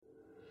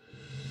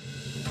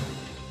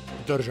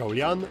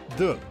Državljan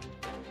D.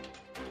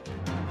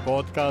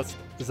 Podcast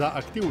za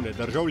aktivne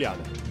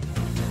državljane.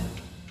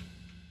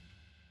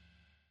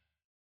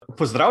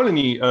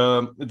 Pozdravljeni,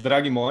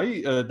 dragi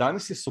moji.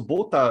 Danes je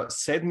sobota,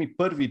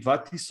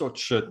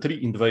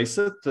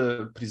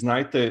 7.1.2023.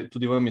 Priznajte,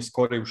 tudi vam je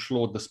skoraj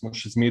ušlo, da smo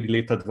še zmeri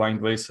leta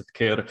 2022,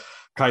 ker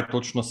kaj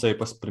točno se je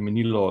pa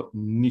spremenilo,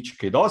 nič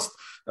kaj dost.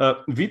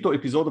 Vi to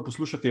epizodo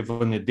poslušate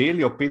v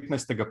nedeljo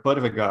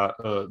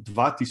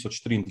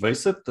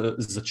 15.1.2023.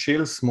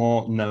 Začeli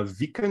smo na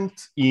vikend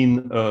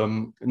in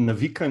na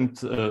vikend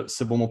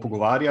se bomo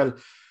pogovarjali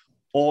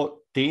o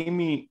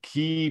temi,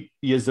 ki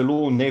je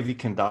zelo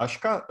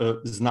nevikendaška.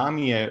 Z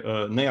nami je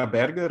Neja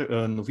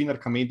Berger,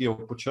 novinarka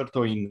medijev Pod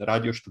črto in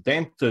radio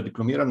študent,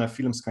 diplomirana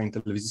filmska in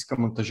televizijska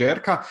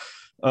montažerka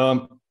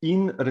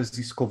in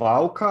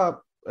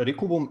raziskovalka,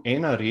 rekel bom,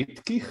 ena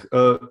redkih,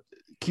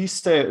 ki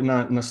se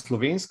na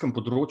slovenskem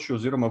področju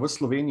oziroma v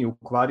Sloveniji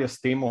ukvarja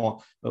s temo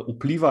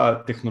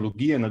vpliva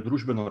tehnologije na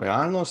družbeno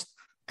realnost,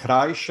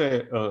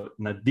 krajše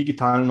na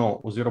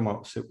digitalno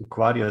oziroma se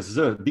ukvarja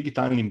z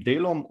digitalnim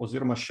delom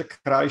oziroma še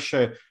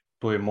krajše,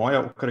 to je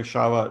moja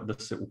okrajšava, da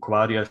se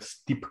ukvarja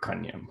s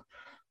tipkanjem.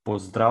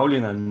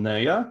 Pozdravljena,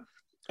 Neja.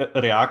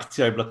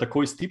 Reakcija je bila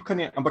takoj s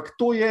tipkanje, ampak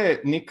to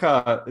je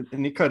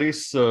neka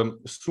res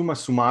suma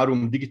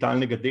sumarum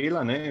digitalnega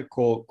dela, ne?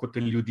 Ko te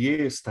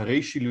ljudje,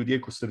 starejši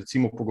ljudje, ko se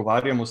recimo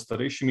pogovarjamo s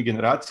starejšimi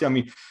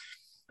generacijami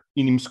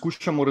in jim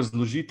skušamo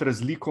razložiti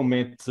razliko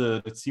med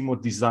recimo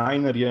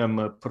dizajnerjem,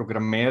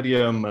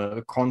 programerjem,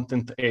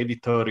 content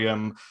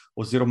editorjem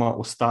oziroma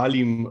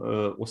ostalim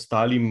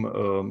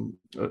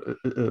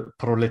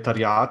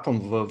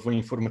proletariatom v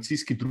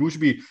informacijski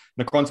družbi,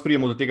 na koncu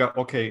pridemo do tega,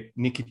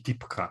 neki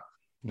tipka.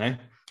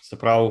 Ne? Se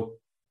pravi,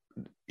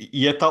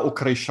 je ta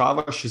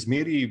okrajšava še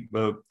zmeri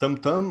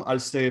tam, ali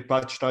se je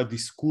pač ta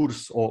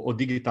diskurs o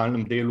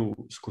digitalnem delu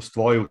skozi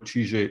tvoje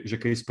oči že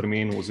kaj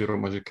spremenil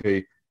oziroma že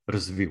kaj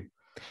razvil?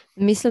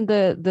 Mislim,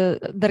 da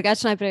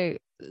drugače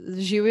najprej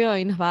živijo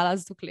in hvala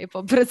za to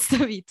lepo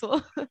predstavitev.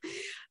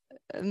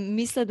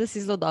 Mislim, da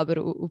si zelo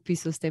dobro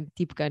opisal s tem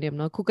tipkanjem.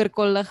 No?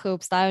 Kakorkoli lahko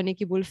obstajajo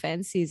neki bolj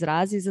fancy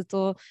izrazi za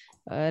to,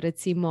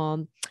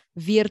 recimo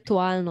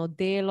virtualno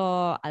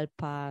delo ali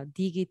pa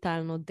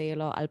digitalno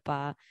delo ali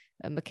pa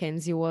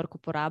McKinsey Work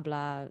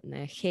uporablja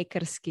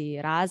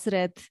hekerski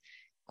razred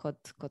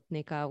kot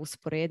neka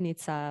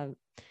usporednica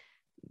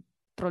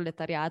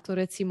proletariatu,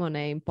 recimo,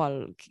 in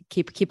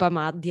ki pa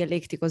ima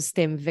dialektiko s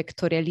tem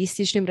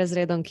vektorialističnim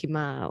razredom, ki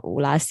ima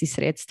v lasti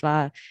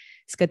sredstva,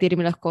 s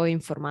katerimi lahko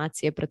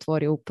informacije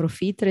pretvori v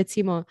profit,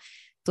 recimo.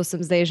 To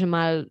sem zdaj že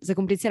malo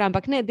zakomplicirala,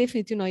 ampak ne,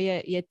 definitivno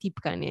je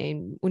tipkanje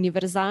in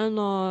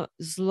univerzalno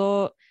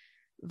zelo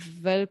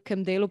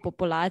velikem delu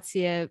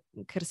populacije,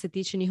 kar se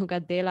tiče njihovega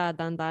dela,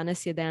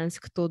 danes je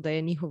dejansko to, da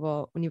je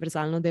njihovo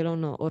univerzalno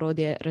delovno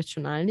orodje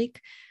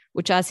računalnik,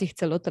 včasih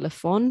celo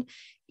telefon.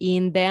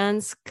 In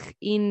dejansko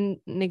in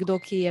nekdo,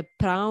 ki je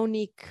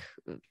pravnik,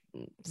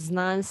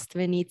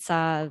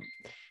 znanstvenica,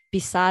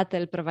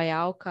 pisatelj,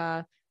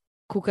 prevajalka,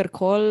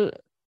 kakorkoli,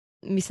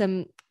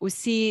 mislim,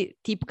 vsi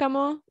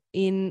tipkamo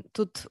in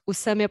tudi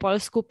vsem je pol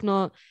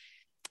skupno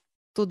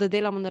to, da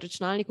delamo na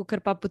računalniku,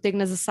 kar pa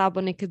potegne za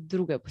sabo neke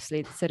druge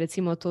posledice.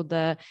 Recimo to,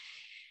 da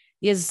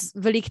je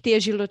veliko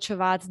težje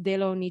ločevati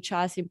delovni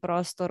čas in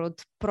prostor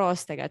od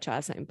prostega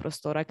časa in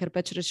prostora, ker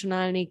pač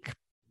računalnik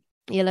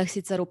je lahko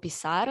sicer v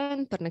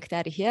pisarni, pri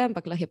nekaterih je,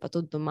 ampak lahko je pa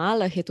tudi doma,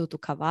 lahko je tudi v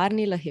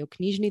kavarni, lahko je v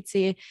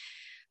knjižnici,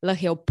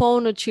 lahko je v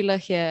polnoči,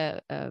 lahko je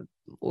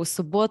v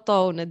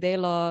soboto, v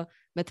nedeljo,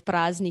 med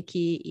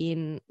prazniki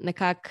in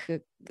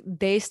nekako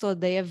dejstvo,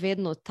 da je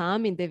vedno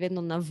tam in da je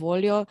vedno na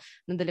voljo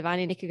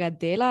nadaljevanje nekega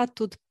dela,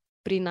 tudi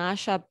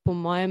prinaša, po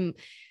mojem,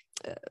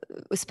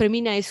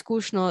 spreminja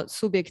izkušnjo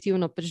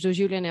subjektivno pač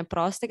doživljanja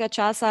prostega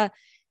časa,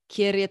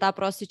 kjer je ta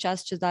prosti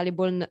čas čedalje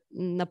bolj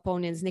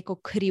napolnjen z neko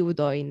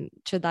krivdo in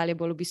čedalje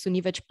bolj v bistvu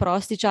ni več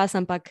prosti čas,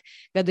 ampak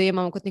ga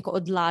dojemamo kot neko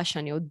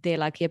odlašanje od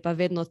dela, ki je pa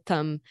vedno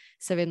tam,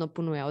 se vedno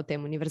ponuja v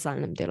tem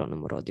univerzalnem delovnem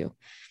orodju.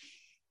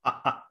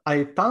 A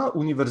je ta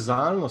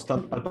univerzalnost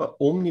ali pa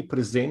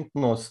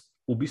omniprezentnost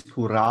v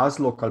bistvu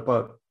razlog ali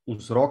pa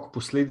vzrok,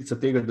 posledica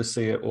tega, da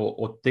se je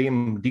o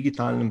tem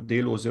digitalnem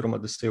delu oziroma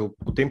da se je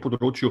o tem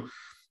področju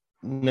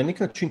na nek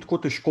način tako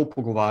težko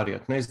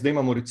pogovarjati. Ne? Zdaj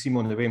imamo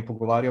recimo,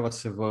 pogovarjava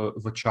se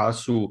v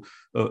času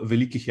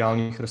velikih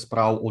javnih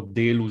razprav o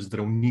delu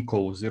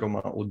zdravnikov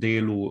oziroma o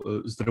delu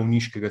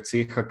zdravniškega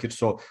ceha, kjer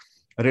so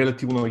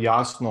relativno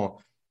jasno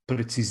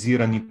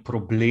precizirani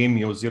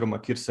problemi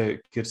oziroma kjer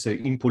se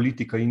in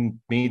politika in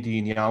mediji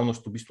in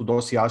javnost v bistvu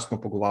dosti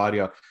jasno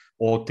pogovarja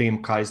o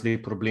tem, kaj je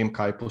zdaj problem,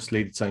 kaj je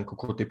posledica in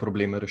kako te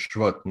probleme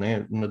reševati.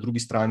 Ne? Na drugi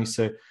strani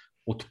se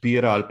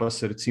odpira ali pa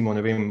se recimo,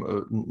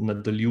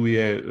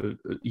 nadaljuje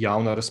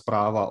javna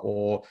razprava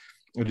o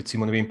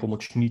recimo,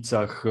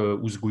 pomočnicah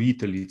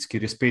vzgojiteljic,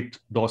 kjer je spet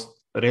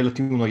dosti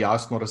relativno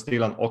jasno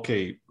razdelan,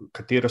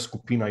 katera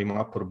skupina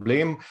ima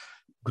problem,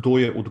 kdo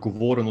je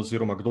odgovoren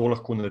oziroma kdo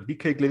lahko naredi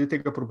kaj glede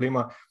tega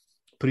problema.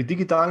 pri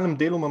digitalnem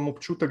delu imam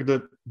občutek,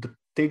 da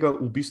tega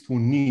v bistvu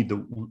ni,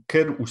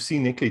 ker vsi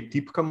nekaj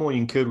tipkamo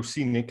in ker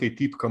vsi nekaj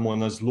tipkamo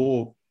na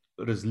zelo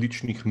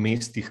različnih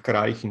mestih,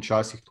 krajih in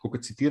časih, tako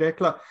kot si ti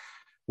rekla,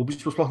 v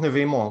bistvu sploh ne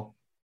vemo,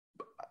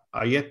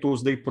 a je to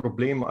zdaj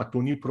problem, a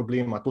to ni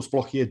problem, a to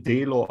sploh je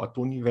delo, a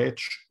to ni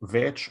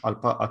več ali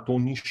pa a to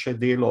ni še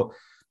delo.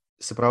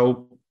 Se pravi,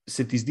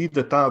 se ti zdi,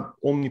 da ta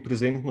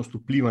omniprezentnost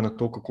vpliva na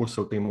to, kako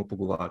se o tem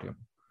pogovarjamo?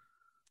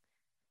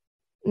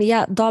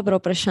 Ja, dobro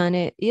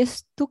vprašanje.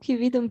 Jaz tukaj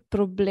vidim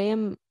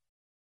problem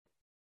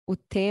v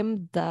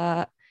tem,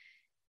 da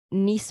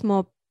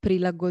nismo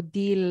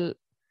prilagodili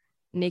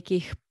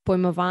nekih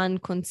pojmovanj,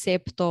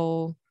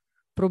 konceptov,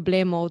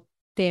 problemov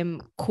tem,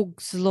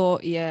 kako zelo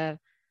je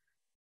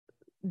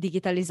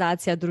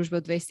digitalizacija družbe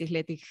v 20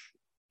 letih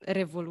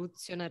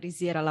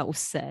revolucionarizirala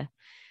vse.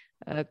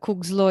 Kako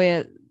zelo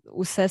je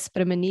vse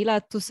spremenila.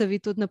 Tu se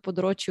vidi tudi na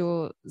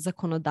področju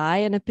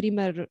zakonodaje,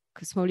 naprimer,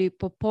 ko smo bili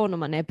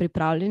popolnoma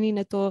nepripravljeni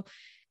na to,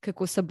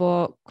 kako se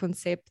bo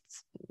koncept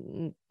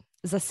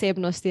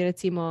zasebnosti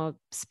recimo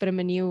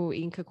spremenil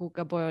in kako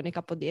ga bojo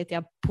neka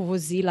podjetja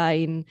povozila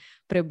in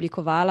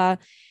preoblikovala.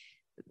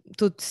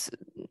 Tudi,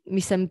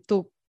 mislim,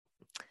 to,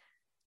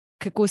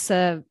 kako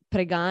se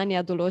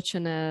preganja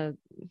določene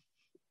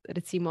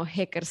recimo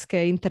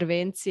hekerske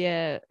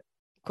intervencije,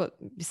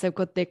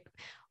 kot nek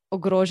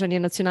ogrožanje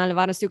nacionalne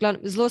varnosti.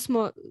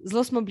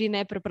 Zelo smo bili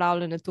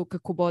nepripravljeni na to,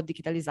 kako bo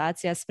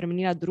digitalizacija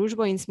spremenila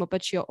družbo in smo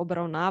pač jo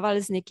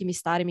obravnavali z nekimi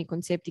starimi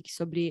koncepti, ki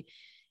so bili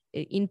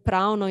in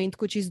pravno in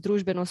tako čisto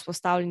družbeno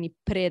vzpostavljeni,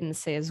 preden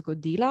se je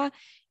zgodila.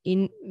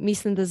 In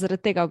mislim, da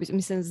zaradi tega,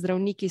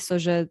 zdravniki so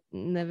že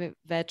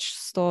več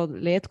 100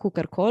 let,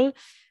 kakorkoli.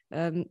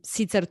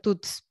 Sicer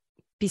tudi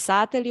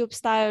pisatelji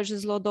obstajajo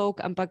že zelo dolgo,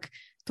 ampak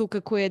to,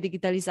 kako je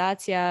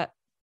digitalizacija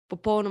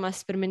popolnoma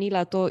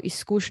spremenila to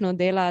izkušnjo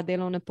dela,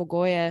 delovne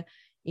pogoje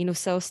in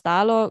vse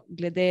ostalo,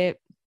 glede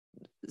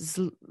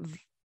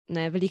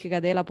velikega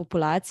dela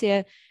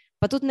populacije,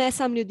 pa tudi ne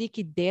samo ljudi,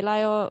 ki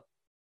delajo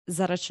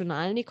za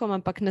računalnikom,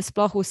 ampak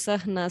nasploh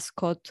vseh nas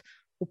kot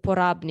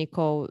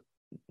uporabnikov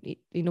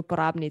in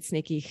uporabnic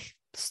nekih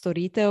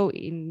storitev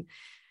in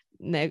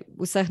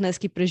vseh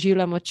nas, ki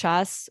preživljamo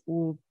čas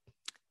v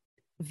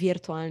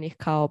virtualnih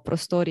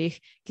prostorih,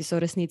 ki so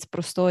v resnici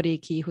prostori,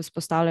 ki jih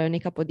vzpostavljajo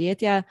neka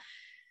podjetja.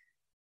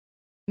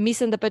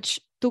 Mislim, da pač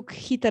tukaj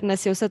hitro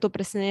nas je vse to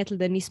presenetilo,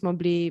 da nismo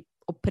bili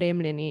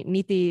opremljeni,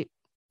 niti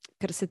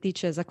kar se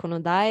tiče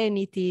zakonodaje,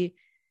 niti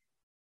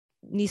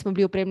nismo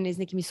bili opremljeni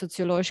z nekimi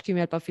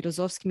sociološkimi ali pa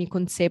filozofskimi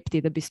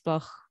koncepti, da bi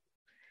sploh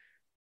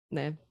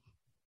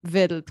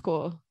vedeli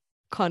tako,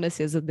 kaj nas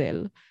je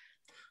zadel.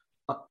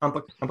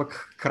 Ampak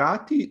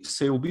hkrati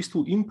se je v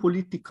bistvu in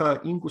politika,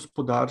 in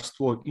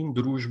gospodarstvo, in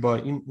družba,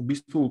 in v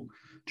bistvu,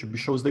 če bi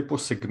šel zdaj po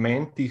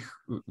segmentih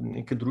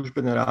neke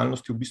družbene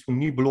realnosti, v bistvu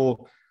ni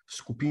bilo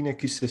skupine,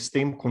 ki se s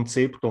tem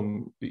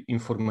konceptom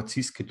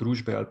informacijske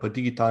družbe ali pa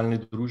digitalne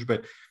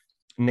družbe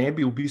ne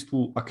bi v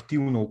bistvu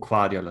aktivno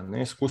ukvarjala.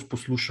 Skozi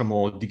poslušamo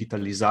o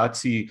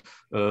digitalizaciji,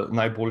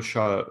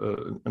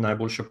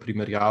 najboljša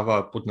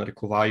primerjava pod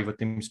narekovaji v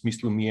tem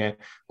smislu mi je,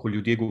 ko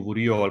ljudje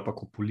govorijo ali pa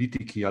ko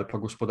politiki ali pa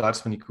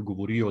gospodarstveniki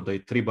govorijo, da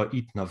je treba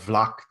iti na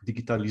vlak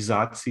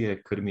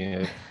digitalizacije, ker mi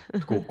je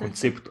tako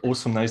koncept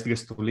 18.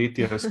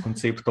 stoletja s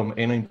konceptom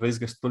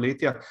 21.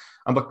 stoletja.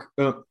 Ampak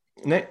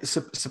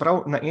se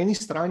pravi, na eni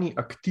strani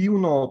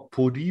aktivno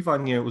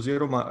porivanje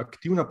oziroma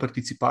aktivna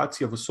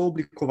participacija v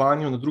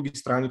sooblikovanju, na drugi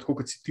strani, tako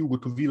kot si ti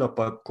ugotovila,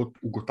 pa kot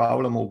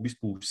ugotavljamo v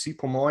bistvu vsi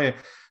po moje,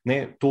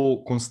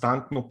 to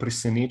konstantno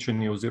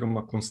presenečenje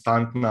oziroma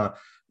konstantna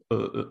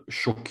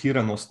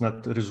šokiranost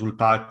nad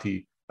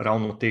rezultati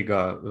ravno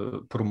tega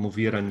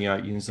promoviranja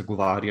in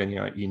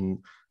zagovarjanja in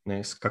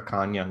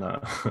skakanja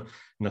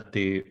na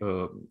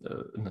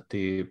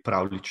te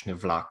pravljične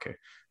vlake.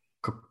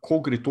 Kako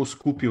gre to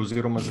skupaj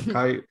oziroma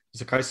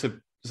zakaj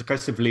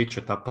se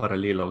vleče ta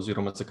paralela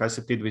oziroma zakaj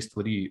se te dve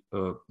stvari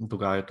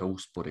dogajata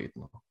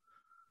usporedno?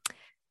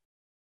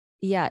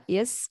 Ja,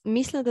 jaz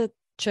mislim, da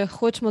če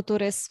hočemo to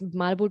res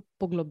malo bolj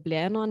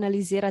poglobljeno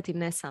analizirati,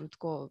 ne samo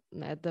tako,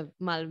 da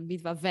malo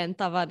vidva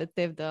ventava na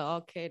tem, da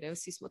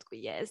vsi smo tako,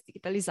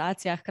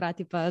 digitalizacija,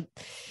 hkrati pa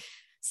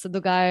se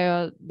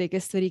dogajajo neke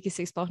stvari, ki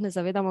se jih sploh ne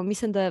zavedamo.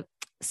 Mislim, da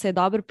se je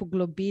dobro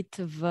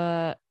poglobiti v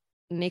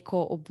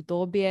neko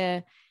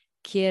obdobje,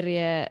 kjer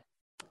je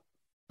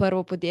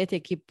prvo podjetje,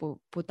 ki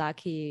po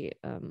taki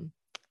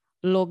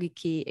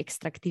logiki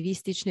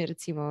ekstraktivistični,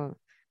 recimo,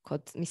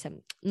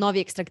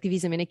 novi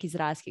ekstraktivizem je nek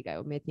izraz, ki ga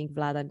je umetnik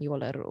Vladan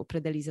Joler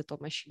opredeli za to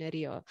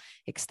mašinerijo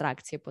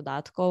ekstrakcije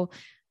podatkov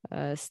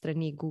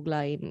strani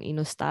Googla in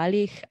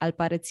ostalih, ali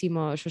pa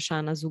recimo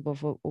Šošana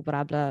Zubov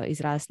uporablja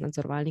izraz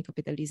nadzorovalni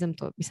kapitalizem.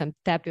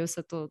 Tebi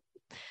vse to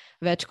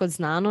več kot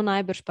znano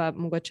najbrž, pa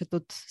mogoče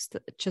tudi,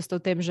 če ste o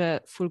tem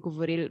že ful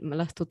govorili,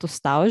 lahko to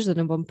staviš, da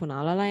ne bom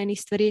ponavljala enih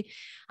stvari,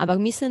 ampak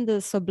mislim, da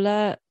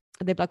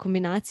je bila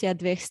kombinacija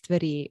dveh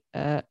stvari.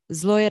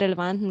 Zelo je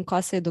relevanten,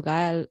 ko se je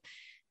dogajalo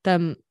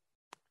tam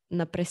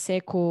na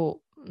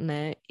preseku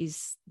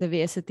iz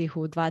 90-ih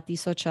v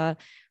 2000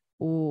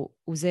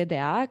 v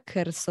ZDA,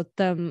 ker so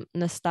tam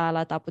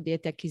nastala ta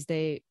podjetja, ki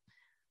zdaj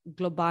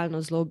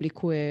globalno zelo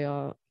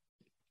oblikujejo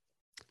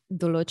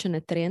določene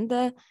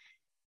trende,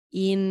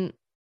 in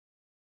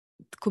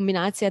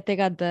kombinacija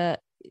tega, da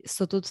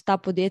so tudi ta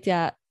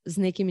podjetja z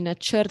nekimi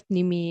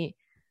načrtnimi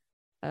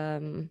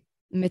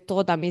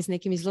metodami, z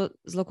nekimi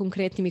zelo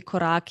konkretnimi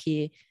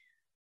koraki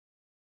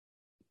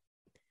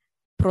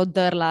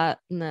prodrla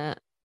na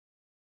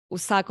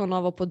vsako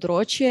novo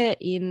področje,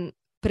 in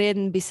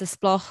preden bi se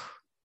sploh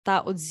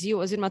ta odziv,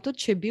 oziroma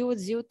tudi če je bil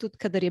odziv, tudi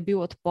kadar je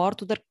bil odpor,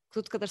 tudi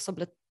kadar so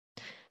bile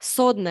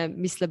sodne,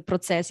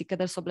 procesi,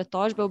 kadar so bile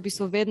tožbe, v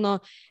bistvu vedno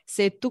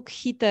se je tako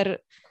hitro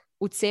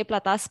ucepila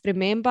ta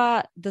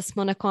sprememba, da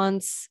smo na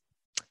koncu,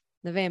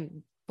 ne vem,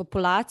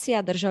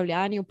 populacija,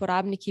 državljani,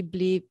 uporabniki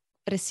bili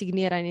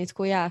resignirani,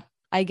 tako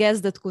I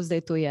guess, da tako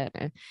zdaj to je.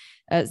 Ne?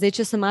 Zdaj,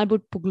 če se malo bolj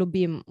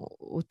poglobim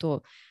v to.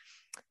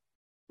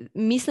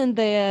 Mislim,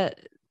 da je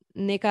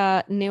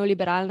neka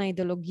neoliberalna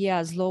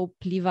ideologija zelo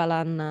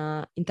vplivala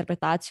na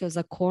interpretacijo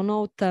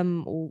zakonov tam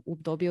v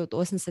obdobju od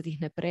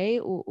 80-ih naprej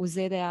v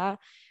ZDA,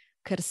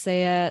 ker se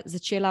je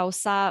začela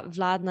vsa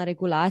vladna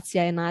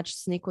regulacija enačiti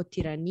s neko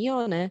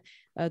tiranijo. Ne?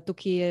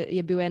 Tukaj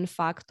je bil en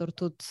faktor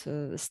tudi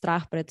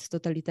strah pred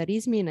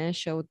totalitarizmi, ne?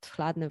 Še od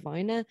hladne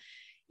vojne.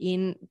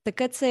 In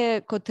takrat se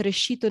je kot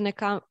rešitev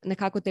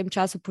nekako v tem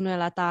času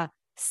ponujala ta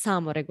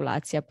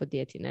samoregulacija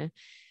podjetij. Ne?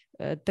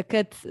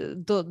 Takrat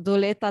do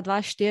leta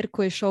 2004,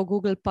 ko je šel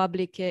Google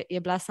Public, je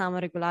bila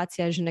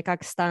samoregulacija že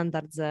nekak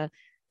standard za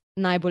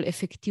najbolj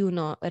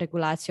efektivno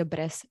regulacijo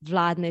brez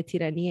vladne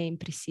tiranije in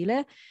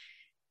prisile.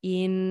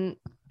 In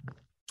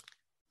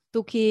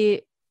tukaj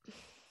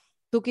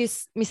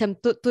mislim,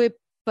 to je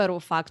prvi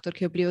faktor,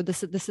 ki je vplival, da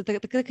se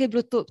takrat je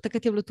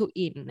bilo to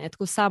in, ne,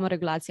 tako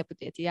samoregulacija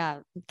podjetij.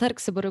 Ja, trg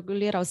se bo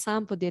reguliral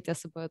sam, podjetja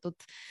se bojo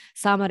tudi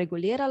sama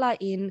regulirala,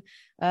 in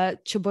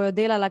če bojo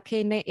delala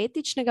kaj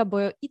neetičnega,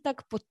 bojo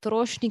itak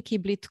potrošniki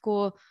bili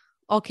tako,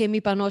 ok,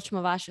 mi pa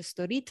nočemo vaše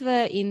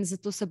storitve, in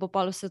zato se bo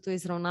pa vse to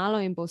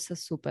izravnalo in bo vse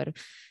super.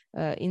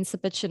 In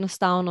se pač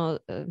enostavno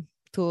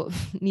to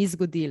ni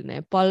zgodilo.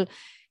 Ne. Pol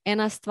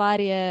ena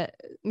stvar je,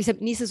 mislim,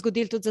 ni se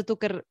zgodilo tudi zato,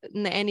 ker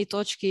na eni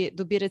točki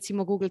dobi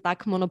recimo Google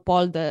tak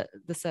monopol,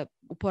 da se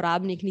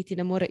uporabnik niti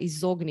ne more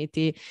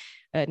izogniti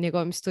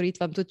njegovim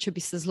storitvam, tudi če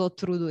bi se zelo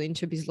trudil in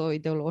če bi zelo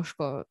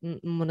ideološko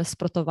mu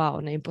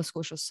nasprotoval, ne, in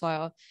poskušal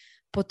svojo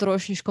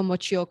potrošniško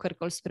močjo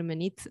karkoli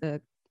spremeniti,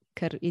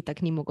 ker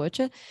itak ni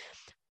mogoče.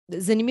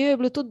 Zanimivo je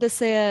bilo tudi, da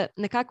se je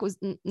nekako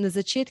na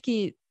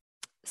začetki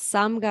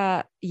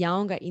samega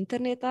javnega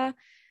interneta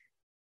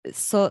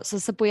so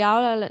se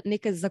pojavljale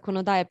neke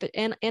zakonodaje.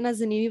 Ena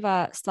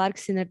zanimiva stvar,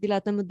 ki si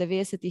naredila tam v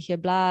 90-ih, je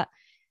bila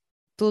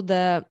to,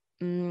 da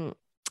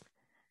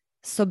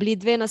so bili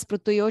dve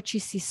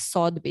nasprotujoči si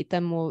sodbi,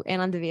 tam v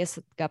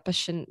 91, pa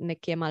še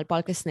nekje malo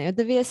pol kasneje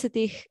v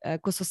 90-ih,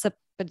 ko so se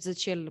pač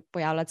začeli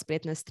pojavljati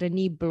spletne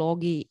strani,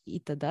 blogi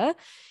itd.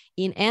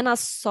 In ena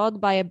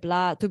sodba je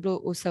bila, to je bilo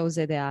vse v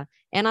ZDA,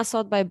 ena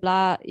sodba je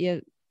bila,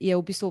 je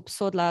v bistvu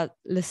obsodila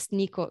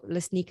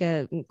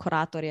lastnike,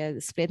 kuratorje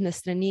spletne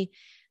strani,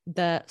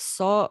 da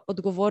so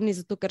odgovorni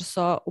zato, ker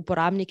so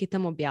uporabniki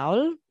tam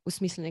objavili v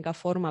smislu nekega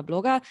foruma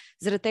bloga,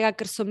 zaradi tega,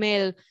 ker so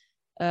imeli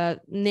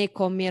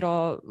neko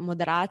mero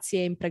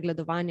moderacije in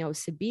pregledovanja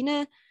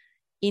vsebine,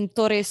 in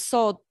torej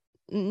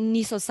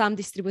niso sam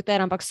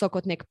distributer, ampak so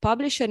kot nek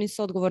publisher in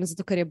so odgovorni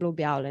zato, ker je bilo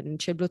objavljeno. In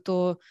če je bilo to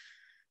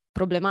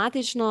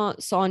problematično,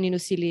 so oni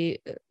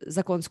nosili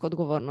zakonsko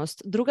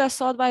odgovornost. Druga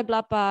sodba je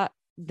bila pa,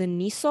 da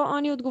niso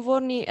oni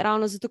odgovorni,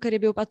 ravno zato, ker je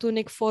bil pa tu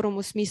nek forum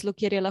v smislu,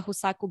 kjer je lahko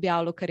vsak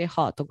objavljal, kar je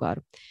hotel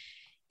gor.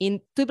 In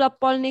tu je bila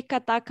pol neka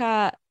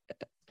taka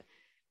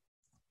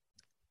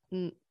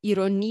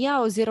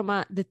ironija,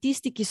 oziroma da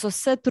tisti, ki so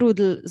se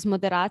trudili z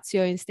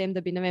moderacijo in s tem, da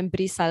bi, ne vem,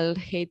 brisali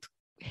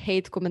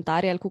hate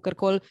komentarje ali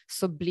kakorkoli,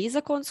 so bili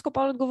zakonsko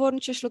pol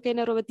odgovorni, če šlo kaj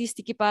narobe,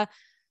 tisti, ki pa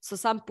so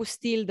sam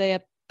pustili, da je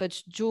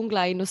pač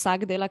džungla in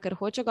vsak dela, kar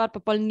hoče gor, pa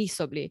pol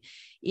niso bili.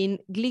 In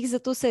glih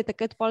zato se je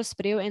takrat pol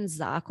sprejel en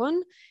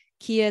zakon,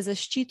 ki je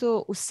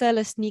zaščitil vse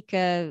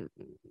lastnike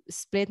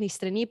spletnih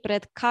strani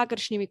pred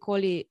kakršnimi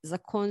koli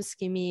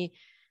zakonskimi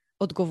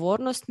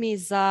odgovornostmi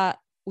za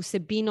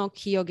vsebino,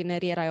 ki jo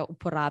generirajo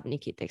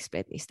uporabniki teh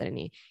spletnih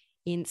strani.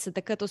 In se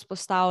takrat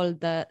vzpostavili,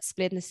 da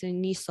spletne strani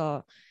niso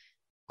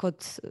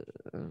kot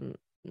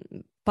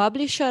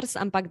publishers,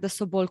 ampak da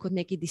so bolj kot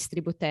neki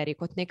distributeri,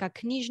 kot neka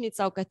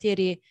knjižnica, v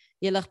kateri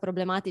je lahko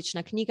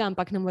problematična knjiga,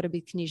 ampak ne more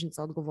biti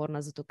knjižnica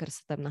odgovorna zato, ker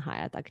se tam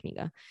nahaja ta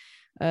knjiga.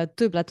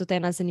 To je bila tudi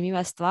ena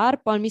zanimiva stvar.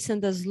 Pa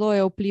mislim, da zelo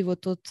je vplival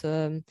tudi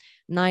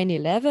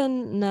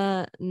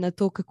 9/11 na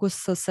to, kako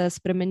so se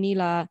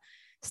spremenila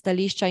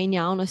stališča in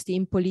javnosti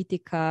in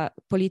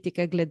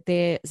politike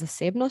glede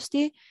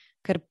zasebnosti,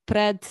 ker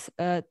pred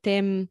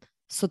tem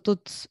so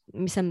tudi,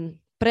 mislim,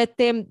 pred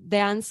tem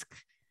dejansko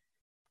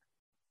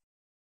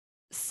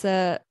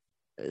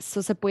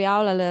so se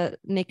pojavljale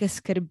neke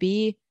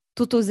skrbi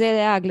tudi v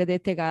ZDA glede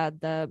tega,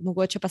 da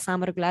mogoče pa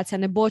sama regulacija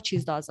ne bo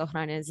čisto za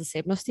ohranjanje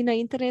zasebnosti na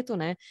internetu.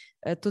 Ne.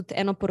 Tudi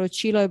eno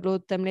poročilo je bilo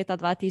tem leta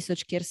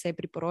 2000, kjer se je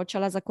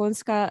priporočala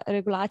zakonska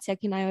regulacija,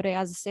 ki naj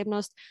ureja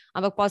zasebnost,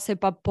 ampak pa se je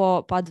pa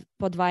po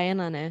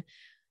 2.1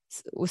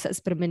 vse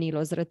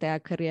spremenilo, zaradi tega,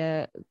 ker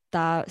je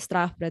ta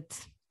strah pred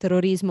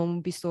terorizmom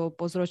v bistvu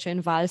povzroča en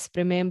val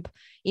sprememb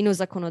in v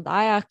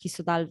zakonodajah, ki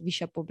so dali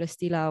višja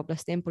pooblastila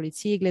oblastem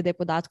policiji glede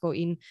podatkov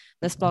in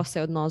da sploh se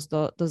je odnos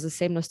do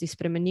zasebnosti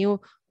spremenil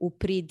v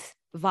prid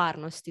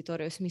varnosti,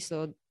 torej v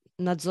smislu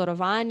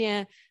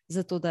nadzorovanje,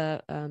 zato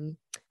da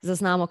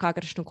zaznamo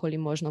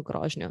kakršnokoli možno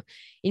grožnjo.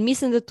 In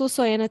mislim, da to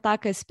so ene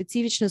take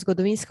specifične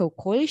zgodovinske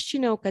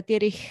okoliščine, v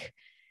katerih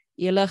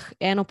je lahko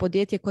eno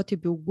podjetje, kot je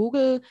bil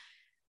Google,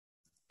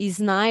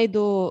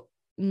 iznajdel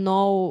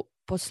nov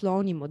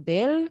poslovni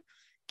model,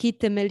 ki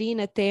temelji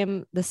na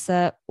tem, da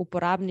se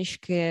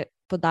uporabniške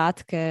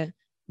podatke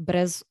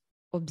brez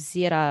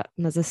obzira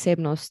na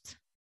zasebnost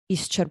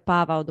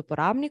izčrpava od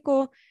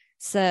uporabnikov,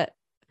 se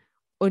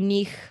o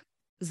njih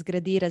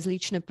zgradi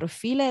različne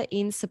profile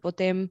in se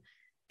potem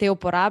te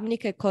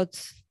uporabnike kot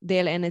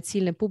del ene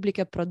ciljne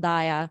publike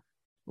prodaja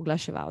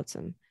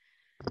oglaševalcem.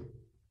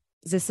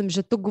 Zdaj sem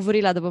že to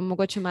govorila, da bom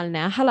mogoče malo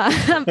nehala,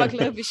 ampak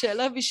lahko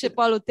bi še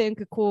pol o tem,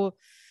 kako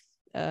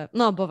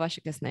no, bova še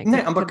kasneje.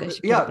 Ne, ampak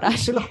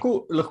se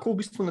lahko v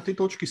bistvu na tej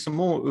točki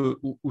samo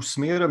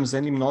usmerim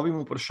z enim novim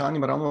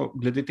vprašanjem ravno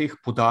glede teh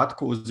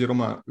podatkov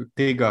oziroma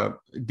tega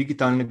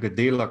digitalnega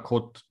dela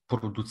kot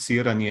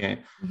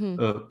produciranje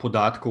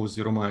podatkov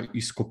oziroma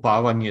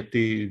izkopavanje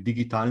te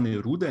digitalne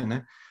rude,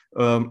 ne.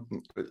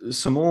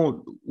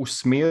 Samo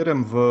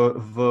usmerim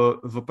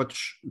v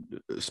pač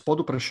s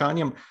pod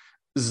vprašanjem,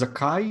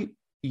 zakaj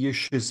je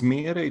še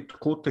zmeraj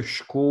tako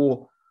težko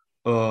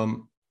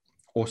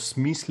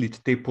osmisliti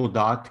te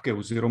podatke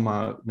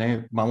oziroma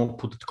imamo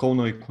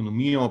podatkovno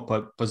ekonomijo,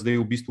 pa zdaj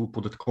v bistvu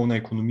podatkovna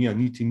ekonomija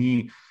niti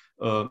ni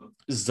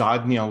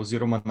zadnja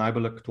oziroma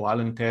najbolj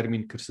aktualen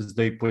termin, ker se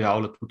zdaj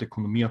pojavlja tudi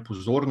ekonomija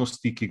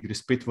pozornosti, ki gre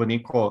spet v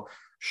neko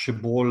še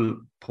bolj,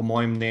 po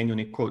mojem mnenju,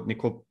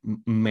 neko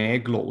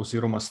meglo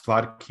oziroma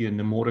stvar, ki je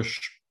ne moreš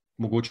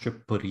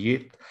mogoče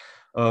prijeti.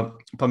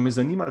 Pa me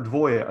zanima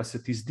dvoje, a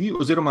se ti zdi,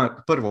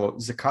 oziroma prvo,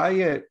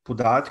 zakaj je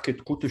podatke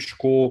tako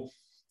težko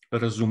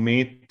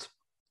razumeti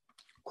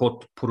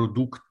kot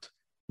produkt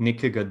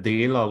nekega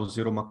dela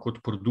oziroma kot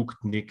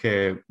produkt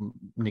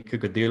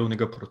nekega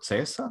delovnega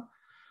procesa.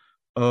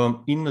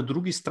 In na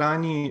drugi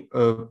strani,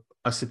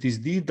 a se ti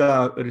zdi,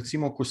 da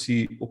recimo, ko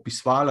si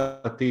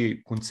opisovala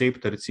te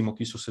koncepte, recimo,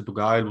 ki so se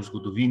dogajali v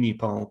zgodovini,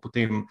 pa imamo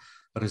potem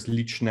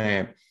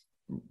različne,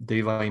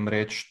 dajva jim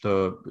reči,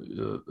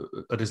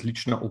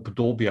 različna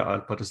obdobja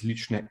ali pa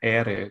različne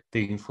ere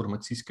te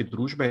informacijske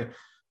družbe,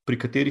 pri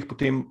katerih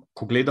potem,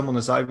 ko gledamo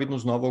nazaj, vedno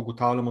znova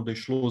ugotavljamo, da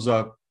je šlo za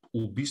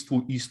v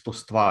bistvu isto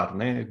stvar,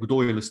 ne? Kdo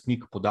je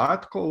lastnik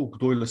podatkov,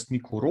 kdo je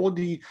lastnik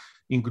orodij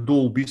in kdo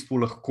v bistvu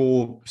lahko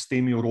s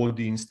temi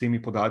orodji in s temi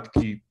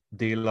podatki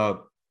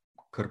dela,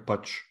 kar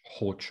pač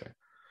hoče.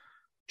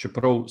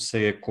 Čeprav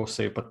ko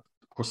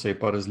se je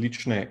pa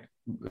različne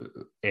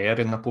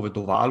ere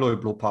napovedovalo,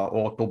 je bilo pa,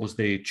 to bo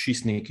zdaj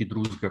čist nekaj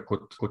drugega,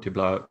 kot je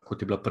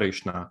bila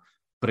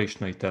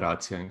prejšnja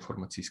iteracija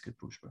informacijske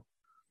družbe.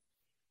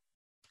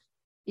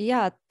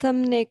 Ja,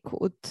 tam nek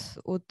od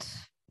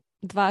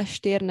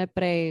 2.4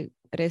 naprej,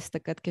 res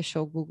takrat, ki je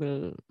šel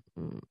Google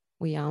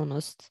v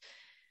javnost,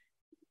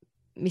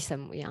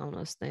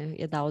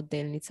 je dal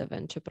delnice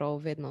ven, čeprav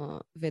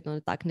vedno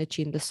na tak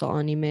način, da so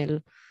oni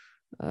imeli,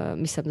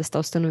 mislim, da sta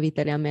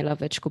ustanovitelja imela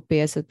več kot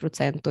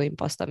 50% in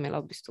pa sta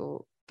imela v bistvu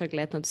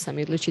pregled nad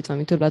vsemi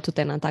odločitvami. To je bila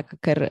tudi ena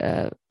taka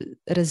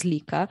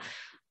razlika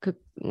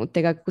od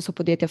tega, kako so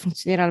podjetja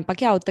funkcionirala.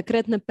 Ampak ja, od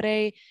takrat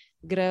naprej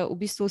gre v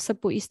bistvu vse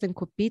po istem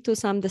kopitu,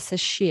 samo da se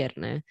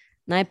širne.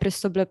 Najprej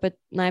so bile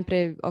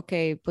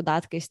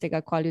podatke iz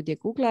tega, ko ljudje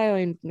googlajo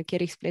in na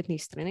katerih spletnih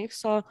straneh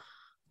so,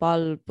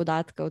 pol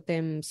podatke o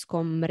tem, s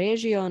kom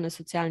mrežijo na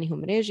socialnih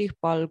omrežjih,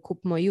 pol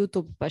kupimo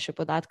YouTube, pa še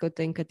podatke o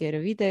tem, katere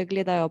videe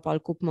gledajo,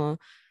 pol kupimo,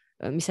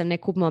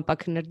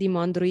 ampak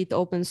naredimo Android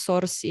open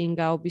source in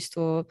ga v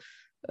bistvu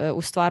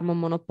ustvarimo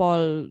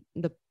monopol,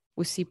 da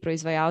vsi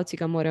proizvajalci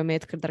ga morajo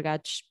imeti, ker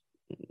drugače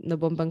ne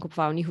bom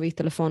kupoval njihovih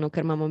telefonov,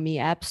 ker imamo mi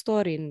App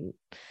Store in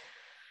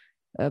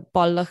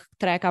pol lahko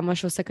trackamo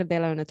še vse, kar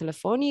delajo na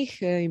telefonih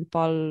in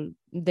pol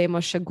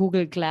dajmo še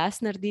Google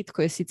Glass narediti,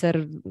 ko je sicer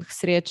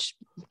sreč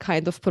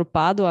kind of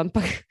propadu,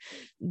 ampak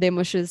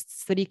dajmo še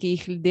stvari, ki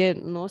jih ljudje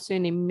nosijo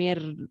in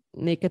imeli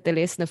neke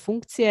telesne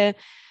funkcije.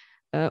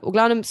 V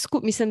glavnem,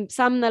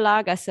 sam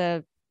nalaga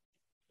se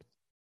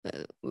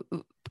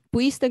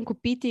po istem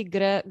kopiti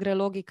gre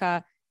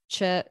logika,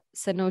 če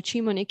se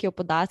naučimo nekaj o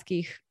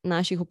podatkih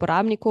naših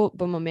uporabnikov,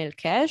 bomo imeli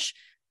cache,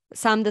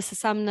 da se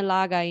sam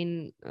nalaga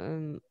in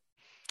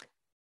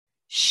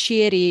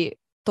širi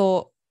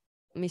to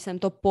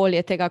polje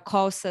tega,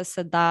 ko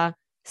se da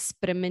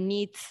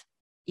spremeniti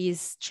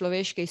iz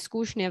človeške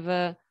izkušnje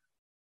v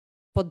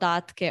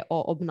podatke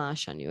o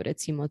obnašanju,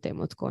 recimo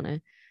temu tako,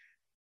 ne.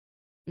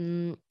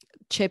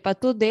 če je pa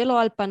to delo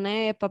ali pa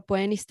ne, je pa po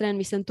eni strani,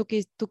 mislim,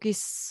 tukaj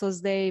so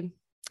zdaj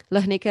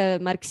lahko neke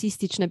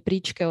marksistične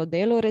pričke o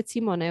delu,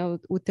 recimo, ne,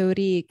 v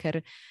teoriji,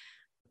 ker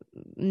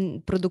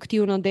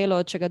produktivno delo,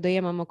 če ga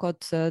dojemamo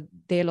kot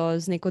delo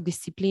z neko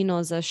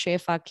disciplino za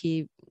šefa,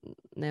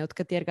 od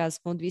katerega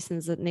smo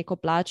odvisni za neko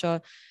plačo,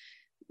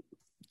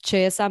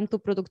 če je sam to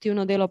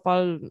produktivno delo, pa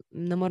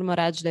ne moramo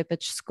reči, da je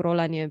pač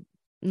scrollanje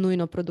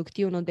nujno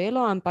produktivno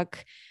delo,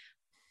 ampak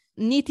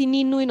niti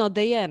ni nujno,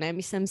 da je, ne.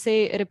 Mislim,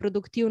 sej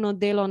reproduktivno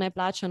delo,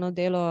 neplačano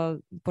delo,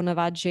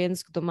 ponavadi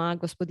žensk doma,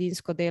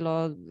 gospodinjsko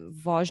delo,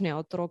 vožnja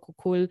otrok,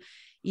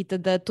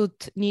 itd.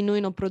 Tudi ni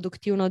nujno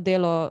produktivno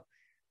delo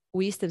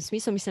v istem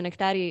smislu. Mislim,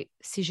 nekateri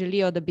si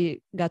želijo, da bi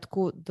ga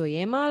tako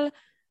dojemali,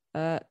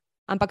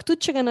 ampak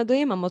tudi, če ga ne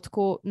dojemamo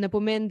tako, ne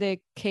pomeni, da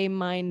je kaj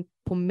manj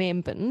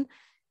pomemben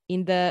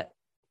in da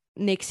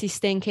nek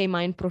sistem kaj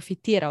manj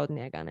profitira od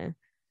njega, ne.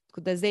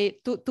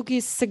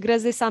 Tukaj se gre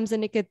zdaj sam za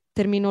neke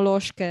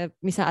terminološke,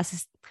 mislim,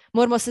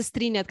 moramo se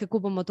strinjati, kako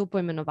bomo to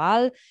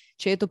poimenovali,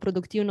 če je to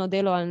produktivno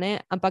delo ali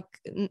ne,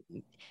 ampak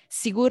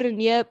sigurno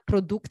je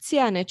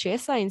produkcija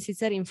nečesa in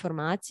sicer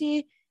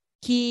informacij,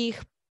 ki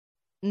jih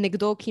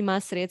nekdo, ki ima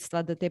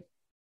sredstva, da te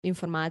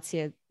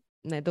informacije,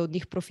 ne, da od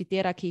njih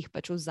profitira, ki jih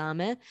pač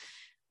vzame.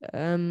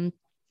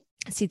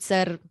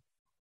 Sicer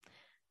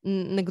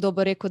nekdo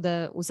bo rekel,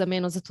 da v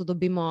zameno za to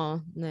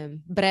dobimo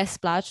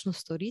brezplačno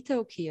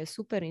storitev, ki je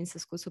super in se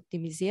skozi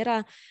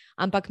optimizira,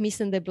 ampak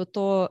mislim, da je bilo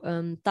to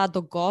ta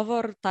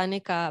dogovor, ta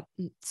neka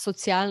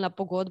socialna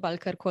pogodba ali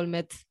karkoli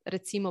med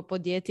recimo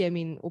podjetjem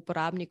in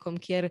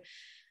uporabnikom, kjer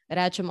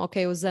rečem, ok,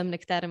 vzem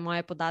nekatere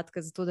moje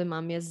podatke zato, da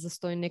imam jaz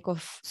zastonj neko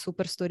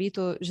super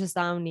storitev, že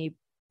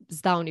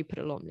zdavni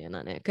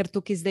prelomljena, ne? Ker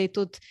tukaj zdaj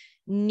tudi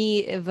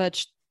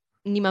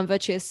nimam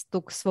več jaz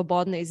toliko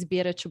svobodne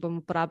izbire, če bom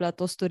uporabljala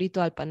to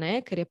storitev ali pa ne,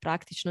 ker je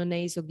praktično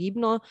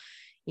neizogibno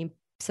in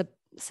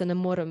se ne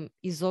morem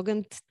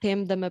izogniti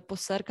tem, da me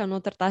posrka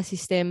noter ta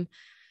sistem.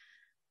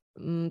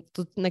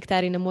 Tudi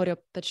nekateri ne morejo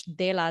pač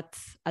delati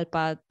ali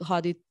pa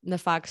hoditi na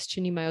faks, če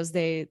nimajo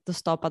zdaj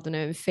dostopa do,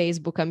 ne vem,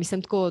 Facebooka.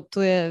 Mislim, tako,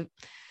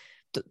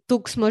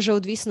 tukaj smo že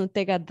odvisni od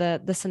tega,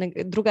 da se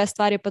druga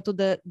stvar je pa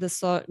tudi, da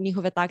so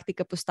njihove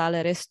taktike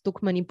postale res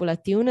toliko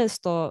manipulativne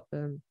s to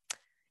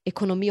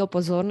ekonomijo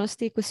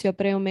pozornosti, ko si jo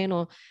prej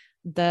omenil,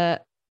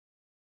 da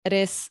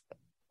res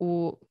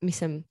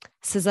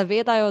se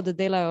zavedajo, da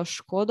delajo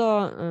škodo,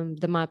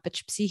 da ima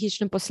pač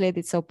psihične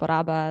posledice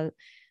uporaba,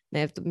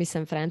 ne,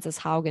 mislim, Frances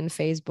Haugen,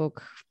 Facebook,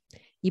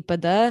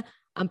 IPD,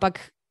 ampak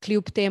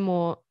kljub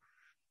temu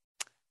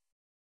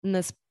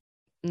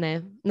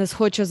nas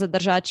hočejo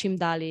zadržati čim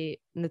dalje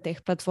na teh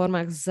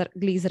platformah,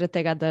 glih zaradi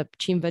tega, da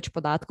čim več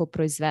podatkov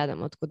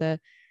proizvedemo. Tako da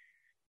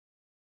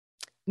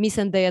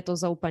mislim, da je to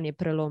zaupanje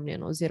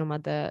prelomljeno, oziroma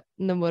da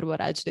ne moramo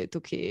reči, da je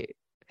tukaj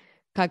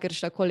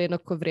kakršnakoli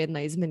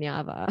enakovredna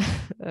izmenjava.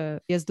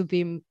 Jaz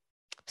dobim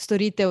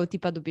storitev, ti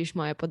pa dobiš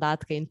moje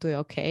podatke in to je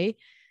ok.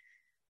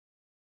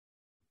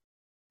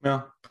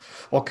 Ja,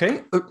 ok.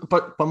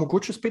 Pa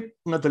mogoče spet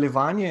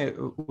nadaljevanje,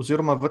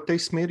 oziroma v tej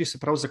smeri, se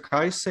pravi,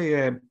 zakaj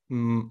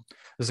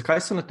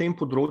se na tem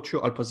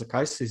področju, ali pa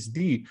zakaj se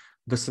zdi,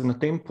 da se na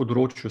tem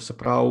področju, se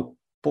pravi,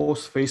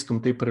 post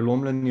festum te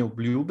prelomljene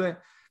obljube,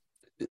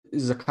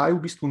 zakaj v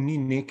bistvu ni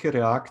neke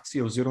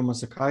reakcije, oziroma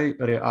zakaj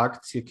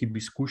reakcije, ki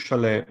bi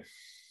skušale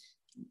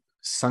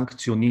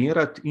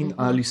sankcionirati in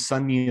ali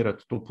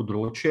sanirati to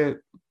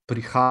področje,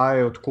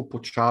 prihajajo tako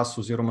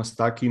počasi oziroma s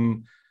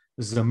takim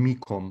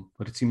zamikom.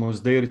 Recimo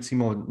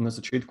na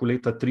začetku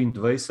leta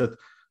 2023,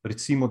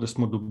 recimo, da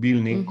smo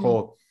dobili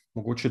neko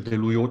mogoče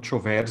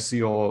delujočo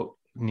verzijo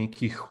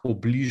nekih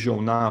obližev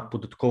na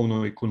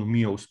podatkovno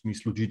ekonomijo v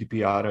smislu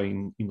GDPR-a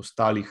in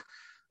ostalih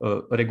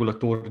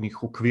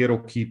regulatornih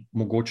okvirov, ki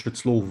mogoče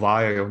celo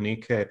uvajajo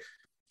neke,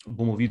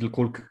 bomo videli,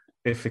 koliko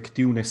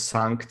efektivne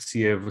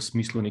sankcije v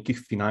smislu nekih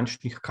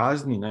finančnih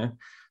kazni, ne?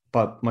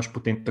 Pa imaš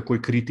potem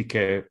takoj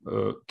kritike,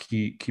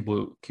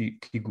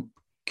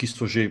 ki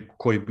so že,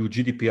 ko je bil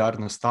GDPR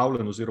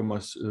nastavljen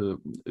oziroma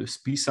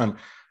spisan,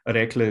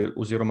 rekli,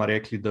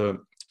 da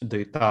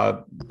je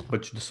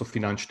pač, da so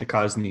finančne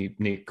kazni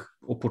nek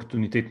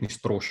oportunitetni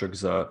strošek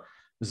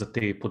za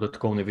te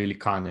podatkovne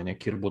velikane, ne,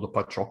 kjer bodo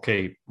pač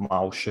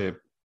malo še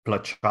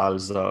plačali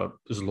za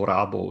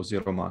zlorabo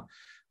oziroma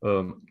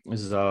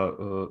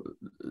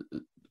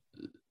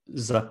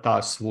za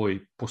ta svoj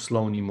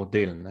poslovni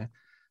model, ne.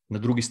 Na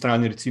drugi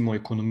strani recimo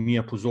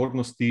ekonomija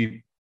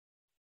pozornosti,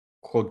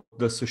 kot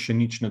da se še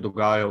nič ne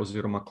dogaja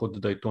oziroma kot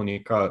da je to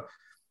neka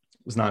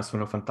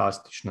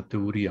znanstveno-fantastična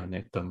teorija,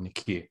 ne, tam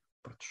nekje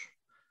pač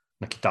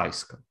na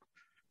Kitajskem.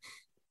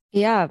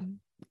 Ja,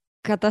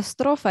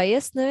 katastrofa,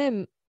 jaz ne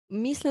vem.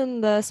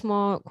 Mislim, da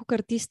smo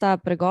kakor tista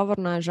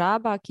pregovorna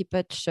žaba, ki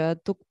pač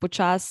tukaj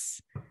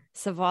počasi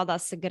se voda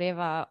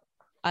segreva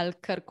ali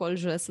karkoli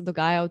že se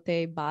dogaja v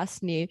tej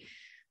basni,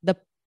 da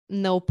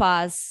ne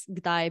opaz,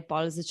 kdaj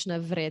pol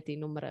začne vreti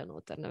in umre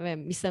noter. Ne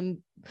vem, mislim,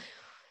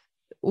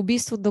 v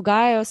bistvu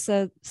dogajajo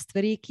se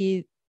stvari,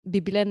 ki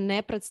bi bile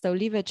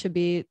nepredstavljive, če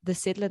bi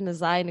 10 let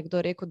nazaj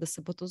nekdo rekel, da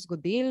se bo to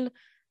zgodilo.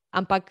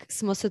 ampak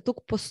smo se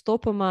tukaj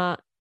postopoma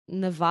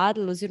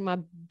navadili oziroma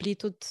bili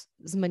tudi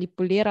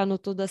zmanipulirani v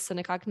to, da se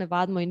nekako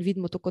navadimo in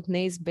vidimo to kot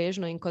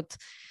neizbežno in kot,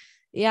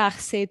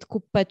 sej tako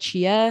pač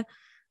je,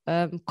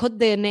 kot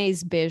da je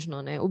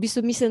neizbežno. Ne? V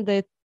bistvu mislim, da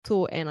je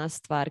to ena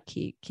stvar,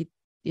 ki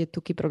je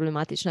tukaj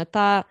problematična.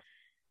 Ta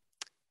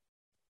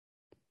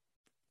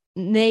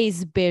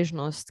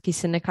neizbežnost, ki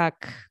se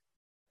nekako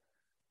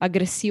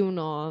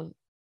agresivno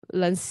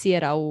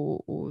lansira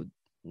v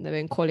ne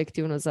vem,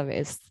 kolektivno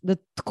zavest. Da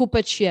tako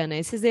pač je, ne.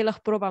 Se zdaj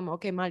lahko probamo,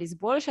 malo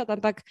izboljšati,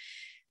 ampak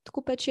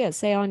tako pač je,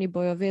 sej oni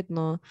bojo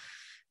vedno.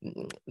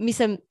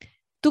 Mislim,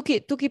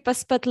 tukaj pa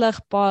spet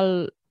lahko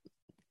pol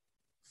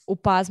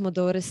opazimo,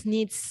 da v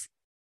resnici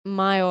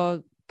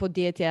imajo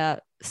podjetja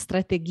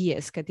strategije,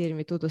 s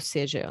katerimi to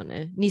dosežejo.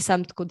 Ne. Ni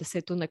samo tako, da se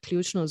je to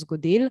naključno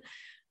zgodilo.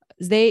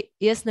 Zdaj,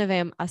 jaz ne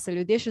vem, a se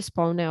ljudje še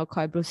spomnejo,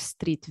 kaj je bilo s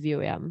Street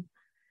Viewjem.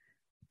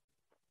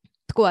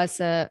 Tako,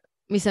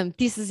 mislim,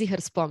 ti se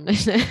ziher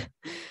spomniš, ne?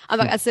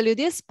 Ampak a se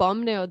ljudje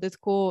spomnejo, da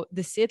tako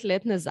 10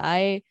 let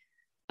nazaj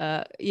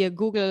je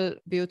Google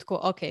bil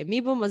tako,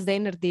 mi bomo zdaj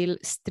naredili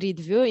Street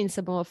View in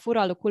se bomo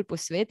furali okoli po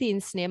svetu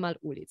in snemali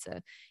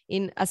ulice.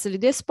 In a se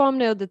ljudje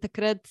spomnejo,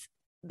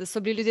 da so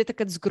bili ljudje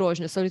takrat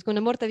zgrožni, so bili tako,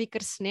 ne morete vi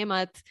kar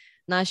snemati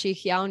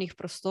naših javnih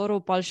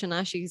prostorov, pol še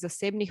naših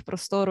zasebnih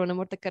prostorov, ne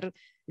morete kar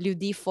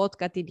ljudi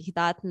fotkati in jih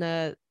dati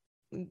na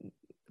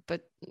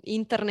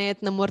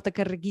internet, ne morete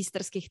kar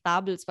registrskih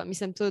tablic, pa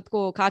mislim, to je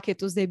tako, kak je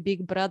to zdaj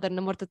Big Brother,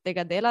 ne morete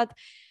tega delati.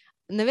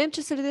 Ne vem,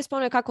 če se ljudje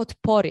spomnijo, kak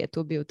odpor je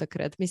to bil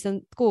takrat. Mislim,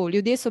 tako,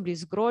 ljudje so bili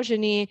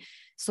zgroženi,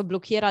 so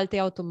blokirali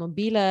te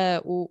avtomobile,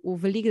 v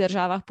velikih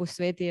državah po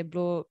svetu je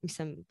bilo,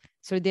 mislim,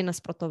 so ljudje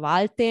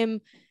nasprotovali tem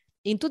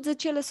in tudi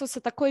začele so se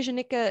takoj že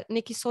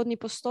neki sodni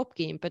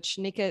postopki in pač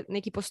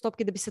neki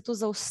postopki, da bi se to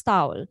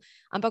zaustavili.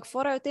 Ampak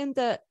fora je v tem,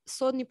 da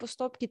sodni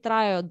postopki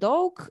trajajo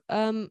dolg,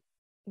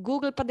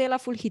 Google pa dela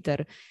ful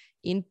hiter.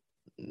 In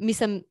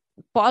mislim,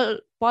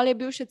 pol je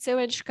bil še cel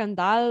en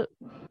škandal,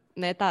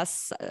 ne ta,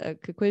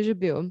 kako je že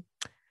bil?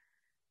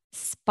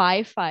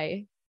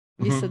 Spy-fi.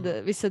 Mislim,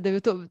 da je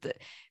bil to.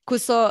 Ko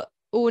so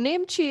v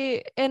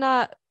Nemčiji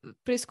ena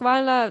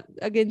preiskovalna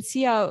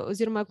agencija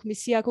oziroma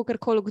komisija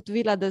kakorkoli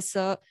ugotovila, da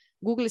so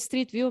Google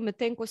Street View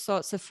medtem, ko so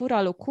se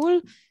furali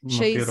okoli,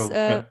 še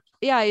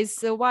iz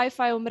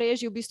Wi-Fi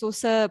omrežij v bistvu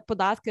vse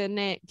podatke,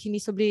 ki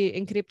niso bili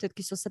encrypted,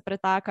 ki so se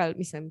pretakali,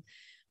 mislim,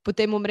 po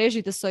tem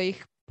omrežju, da so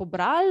jih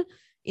pobrali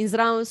in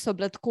zraven so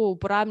bila tako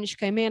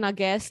uporabniška imena,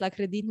 gesla,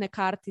 kreditne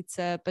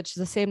kartice, pač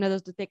zasebne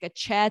datoteke,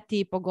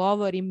 chati,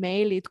 pogovori,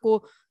 maili, tako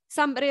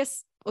sam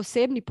res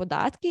osebni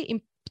podatki in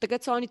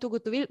takrat so oni to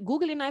ugotovili.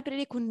 Google je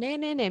najprej rekel,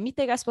 ne, mi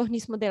tega sploh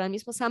nismo delali, mi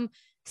smo sam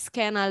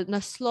skenali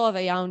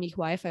naslove javnih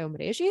Wi-Fi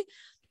omrežij,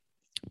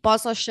 pa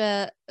so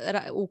še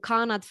v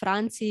Kanadi,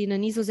 Franciji,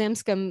 na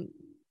Nizozemskem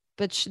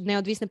pač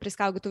neodvisne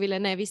preiskave ugotovile,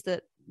 ne, vi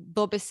ste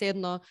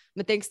dobesedno,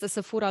 medtem ste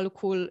se furali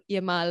okoli,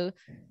 jemali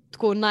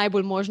tako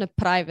najbolj možne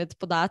private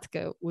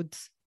podatke od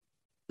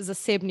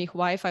zasebnih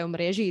Wi-Fi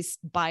omrežij iz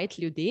bajt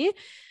ljudi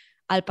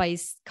ali pa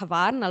iz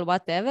kavarn ali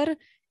whatever.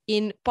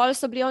 In pol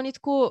so bili oni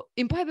tako,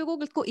 in pa je bil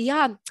Google tako,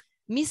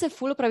 mi se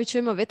ful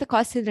opravičujemo, veste,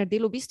 kaj se je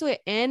naredilo. V bistvu je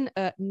en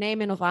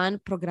neimenovan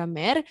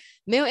programer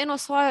imel eno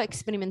svojo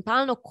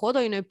eksperimentalno kodo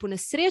in jo je po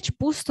nesreč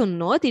pustil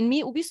not in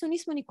mi v bistvu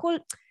nismo nikoli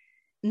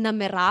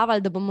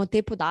nameravali, da bomo te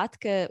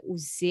podatke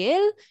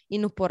vzeli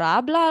in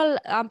uporabljali,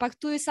 ampak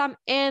tu je sam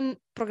en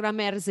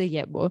programer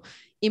zajebil.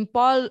 In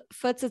pol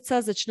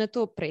FCC začne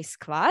to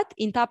preiskovati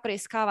in ta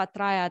preiskava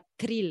traja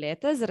 3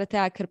 leta, zaradi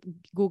tega, ker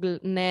Google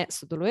ne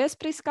sodeluje s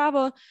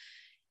preiskavo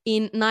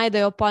in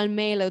najdejo pol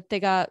maile od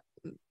tega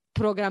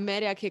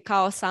programerja, ki je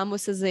kao samo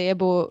se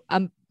zajebil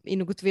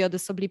in ugotovijo, da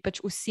so bili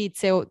pač vsi,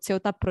 cel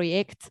ta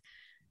projekt,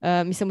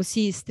 mislim,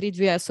 vsi iz Street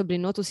View so bili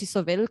not, vsi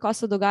so vedeli, kaj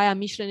se dogaja.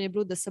 Mišljenje je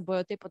bilo, da se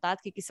bojo te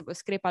podatki, ki se bojo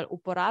skrepali,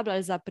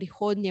 uporabljali za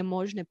prihodnje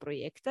možne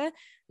projekte,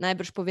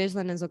 najbrž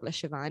povezane z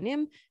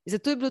oglaševanjem.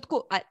 Zato je bilo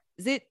tako,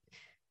 zdaj,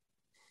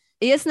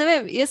 jaz ne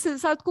vem, jaz sem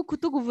samo tako, ko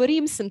to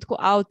govorim, sem tako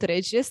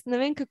outrage, jaz ne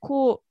vem,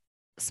 kako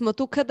smo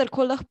to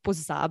kadarkoli lahko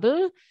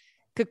pozabili,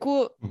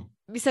 kako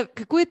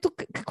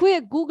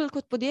je Google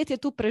kot podjetje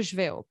tu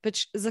preživel.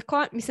 Pač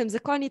zakon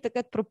ni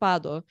takrat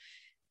propadel.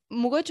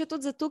 Mogoče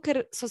tudi zato,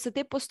 ker so se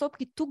te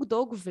postopki tako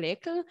dolgo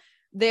vlekli,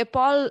 da je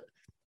pol,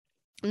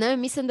 ne vem,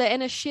 mislim, da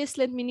je 6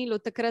 let minilo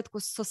takrat,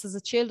 ko so se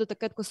začeli, do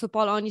takrat, ko so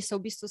pol, oni so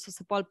v bistvu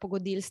se pol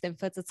pogodili s tem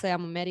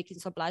FCC-jem v Ameriki in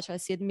so plačali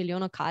 7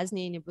 milijonov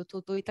kazni in je bilo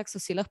to in tako so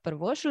si lahko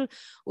prvošli.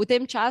 V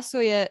tem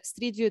času je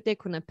Street View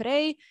tekel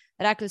naprej,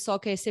 rekli so,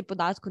 vse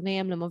podatko ne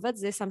jemljemo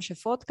več, zdaj sam še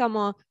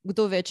fotkamo,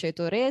 kdo ve, če je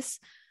to res.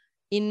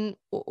 In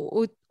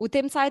v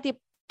tem cajtu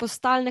je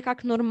postalo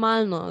nekako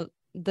normalno,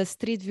 da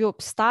Street View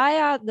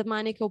obstaja, da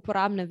ima neke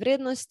uporabne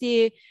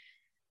vrednosti,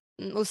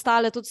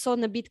 ostale tudi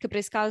sodne bitke,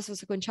 preiskave so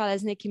se končale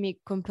z nekimi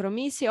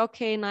kompromisi,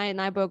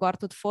 naj bojo gor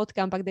tudi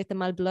fotke, ampak dajte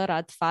malo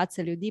blurati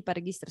face ljudi, pa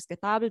registrske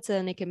tablice,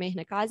 neke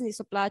mehne kazni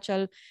so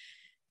plačali.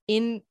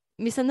 In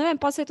mislim, ne vem,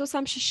 pa se je to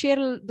sam še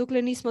širilo,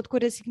 dokler nismo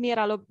tako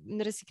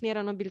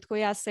resignirano bili,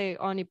 tako sej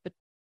oni,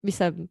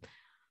 mislim,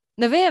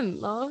 ne vem,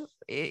 no,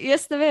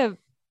 jaz ne vem,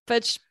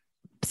 pač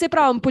se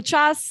pravim,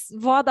 počas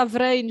voda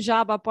vre in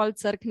žaba pol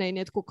crkne in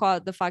je tako,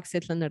 da fakt se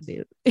je tle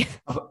naredil.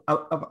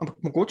 Ampak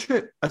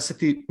mogoče,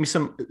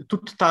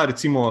 tudi ta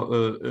recimo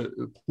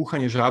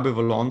kuhanje žabe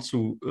v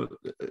loncu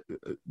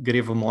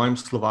gre v mojem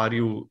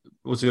slovarju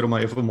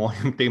oziroma je v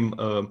mojem tem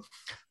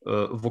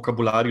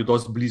vokabularju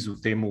dosti blizu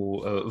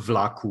temu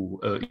vlaku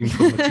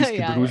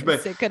informacijske družbe.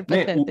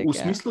 V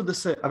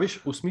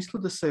smislu,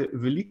 da se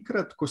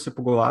velikrat, ko se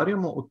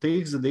pogovarjamo o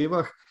teh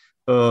zadevah,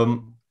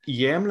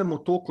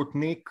 jemljemo to kot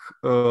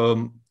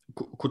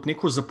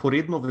neko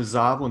zaporedno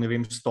vezavo, ne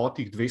vem,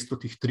 100, 200,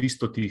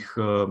 300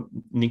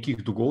 nekih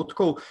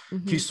dogodkov,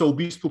 ki so v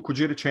bistvu, kot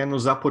že rečeno,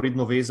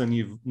 zaporedno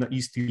vezani na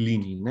isti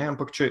liniji. Ne?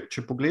 Ampak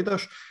če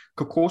pogledaš,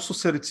 kako so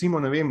se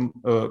recimo, ne vem,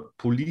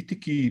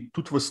 politiki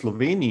tudi v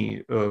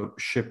Sloveniji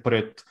še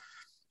pred,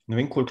 ne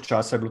vem koliko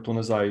časa je bilo to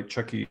nazaj,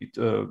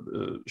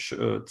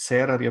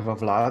 Cerarjeva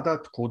vlada,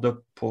 tako da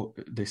po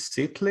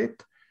 10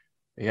 let,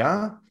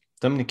 ja,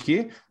 tam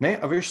nekje, ne,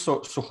 a veš,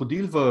 so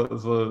hodili v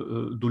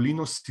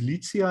dolino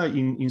Silicija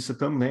in se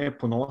tam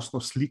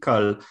ponosno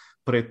slikali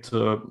pred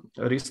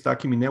res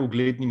takimi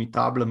neuglednimi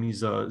tablami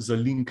za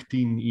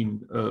LinkedIn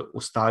in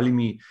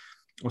ostalimi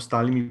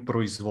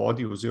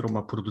proizvodi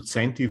oziroma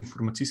producenti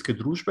informacijske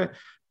družbe,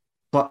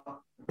 pa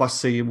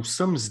se je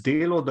vsem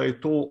zdelo, da je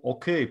to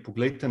ok,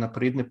 poglejte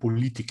napredne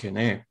politike,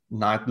 ne,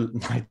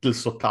 najdli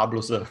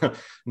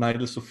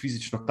so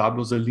fizično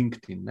tablo za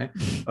LinkedIn. Ne.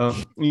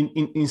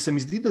 In se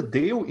mi zdi, da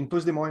del, in to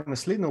je zdaj moje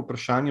naslednje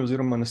vprašanje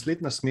oziroma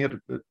naslednja smer,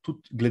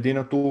 tudi glede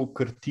na to,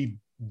 kar ti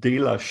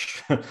delaš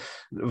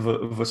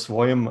v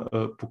svojem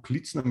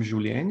poklicnem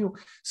življenju,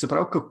 se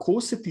pravi, kako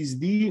se ti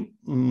zdi,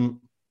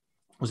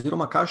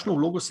 oziroma kakšno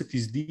vlogo se ti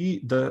zdi,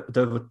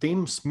 da v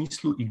tem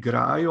smislu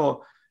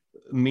igrajo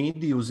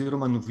mediji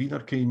oziroma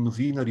novinarke in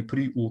novinari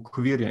pri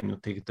uokvirjanju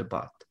teh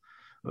debat.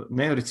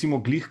 Ne,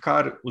 recimo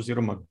glihkar,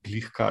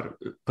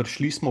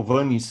 prišli smo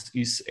ven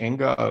iz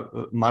enega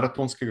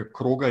maratonskega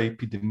kroga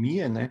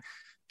epidemije, ne,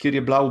 kjer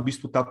je bila v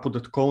bistvu ta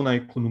podatkovna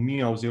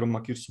ekonomija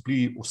oziroma kjer so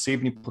bili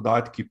osebni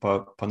podatki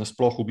pa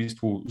nasploh v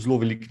bistvu zelo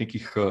veliko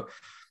nekih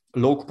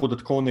lovk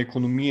podatkovne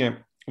ekonomije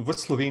v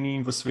Sloveniji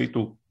in v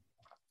svetu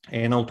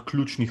ena od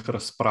ključnih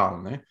razprav.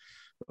 Ne.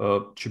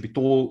 Če bi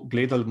to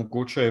gledali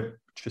mogoče,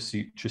 če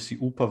si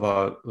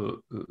upava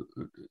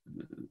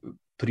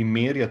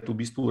primerjati v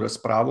bistvu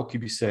razpravo, ki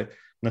bi se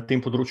na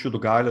tem področju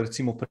dogajala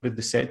recimo pred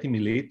 10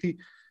 leti,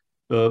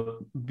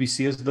 bi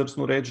si jaz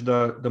drznil reči,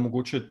 da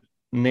mogoče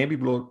ne bi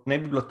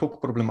bila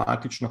toliko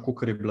problematična,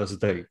 kakor je bila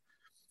zdaj.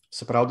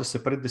 Se pravi, da se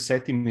pred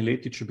 10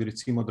 leti, če bi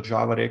recimo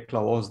država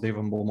rekla, zdaj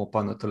vam bomo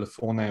pa na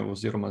telefone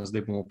oziroma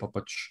zdaj bomo pa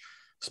pač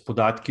s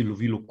podatki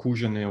lovili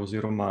okužene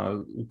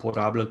oziroma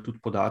uporabljali tudi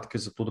podatke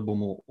za to, da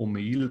bomo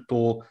omejili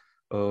to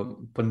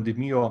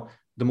pandemijo,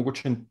 da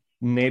mogoče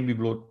ne bi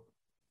bilo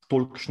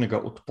tolikšnega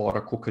odpora,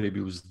 kakor je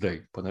bil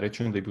zdaj. Pa ne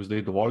rečem, da je bil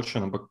zdaj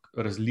dovoljšen, ampak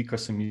razlika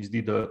se mi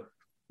zdi, da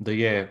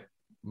je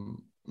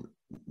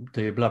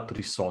bila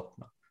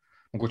prisotna.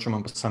 Mogoče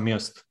imam pa sam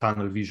jaz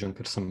tunnel vision,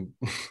 ker sem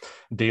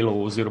delal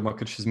oziroma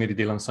ker še zmeraj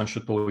delam sam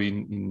še to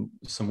in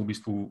sem v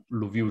bistvu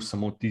lovil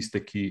samo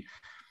tiste, ki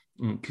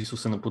so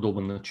se na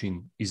podoben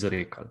način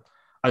izrekali.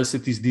 Ali se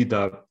ti zdi,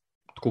 da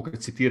tako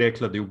kot si ti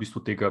rekla, da je v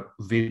bistvu tega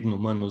vedno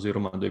manj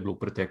oziroma da je bilo v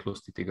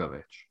preteklosti tega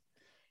več?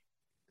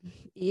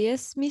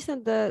 Jaz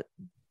mislim,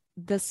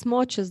 da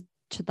smo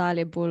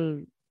čedalje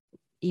bolj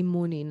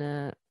imuni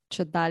na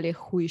čedalje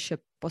hujše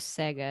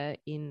posege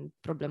in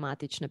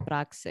problematične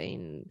prakse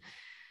in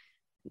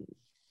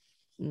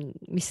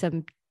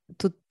mislim,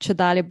 tudi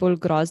čedalje bolj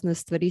grozne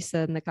stvari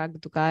se nekako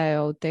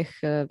dogajajo v teh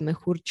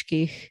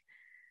mehurčkih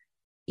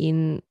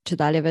in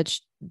čedalje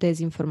več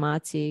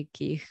dezinformacij,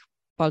 ki jih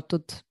pa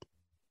tudi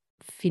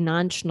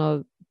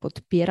finančno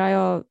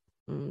podpirajo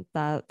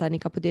ta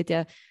neka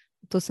podjetja.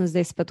 To sem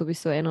zdaj spet v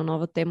bistvu eno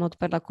novo temo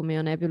odprla, ko mi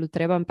jo ne bi bilo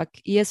treba, ampak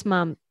jaz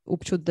imam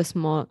občutek, da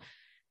smo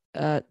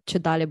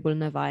čedalje bolj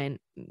nevajeni.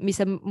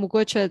 Mislim,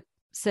 mogoče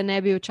se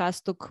ne bi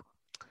včasih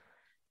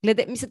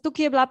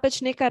tukaj je bila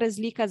pač neka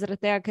razlika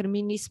zaradi tega, ker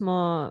mi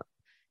nismo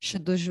še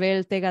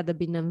doživeli tega, da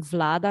bi nam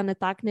vlada na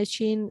tak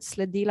način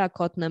sledila,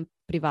 kot nam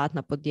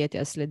privatna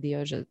podjetja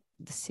sledijo že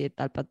 10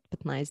 ali pa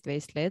 15,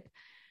 20 let.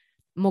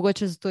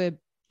 Mogoče zato je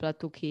bila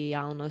tukaj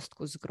javnost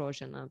tako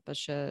zgrožena. Pa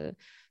še,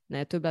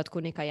 ne, to je bila tako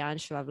neka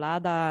Janševa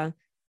vlada,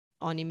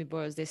 oni mi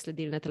bojo zdaj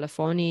sledili na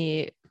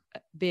telefoni,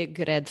 big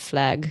red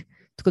flag.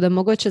 Tako da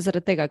mogoče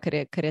zaradi tega,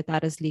 ker je ta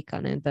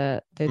razlika, ne,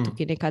 da je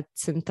tukaj neka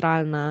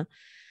centralna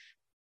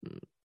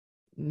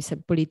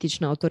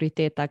politična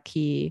avtoriteta,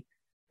 ki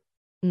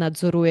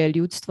nadzoruje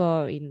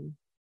ljudstvo in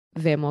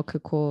vemo,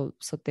 kako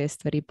so te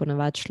stvari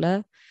ponavadi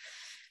šle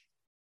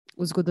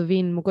v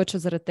zgodovini. Mogoče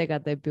zaradi tega,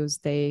 da je bil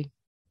zdaj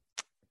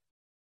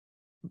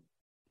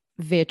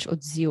več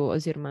odziv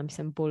oziroma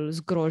bolj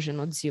zgrožen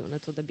odziv na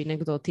to, da bi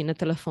nekdo ti na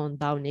telefon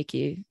dal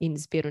nekaj in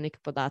zbiral neke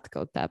podatke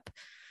o tebi.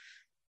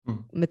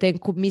 Medtem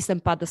ko mislim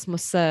pa, da smo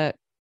se,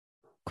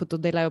 ko to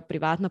delajo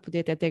privatna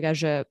podjetja, tega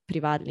že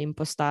privadili in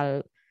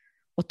postali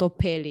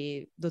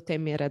otopeli do te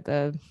mere,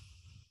 da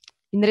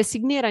in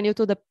resignirani v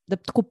to, da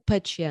tako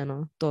pač je,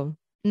 no, to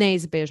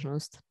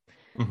neizbežnost.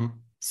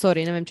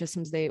 Sorry, ne vem, če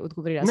sem zdaj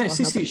odgovorila na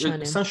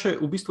vprašanje. Sam še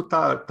v bistvu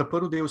ta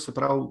prvi del, se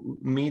pravi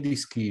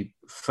medijski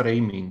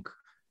framing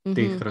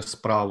teh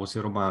razprav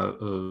oziroma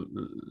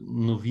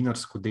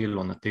novinarsko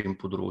delo na tem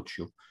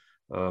področju.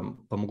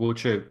 Pa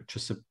mogoče, če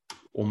se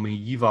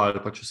omejiva ali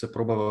pa če se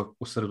probava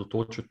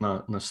osredotočiti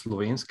na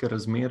slovenske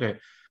razmere,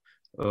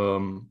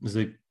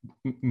 zdaj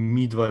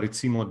midva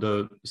recimo,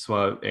 da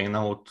sva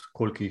ena od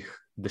kolikih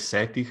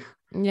 10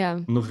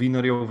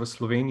 novinarjev v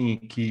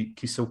Sloveniji,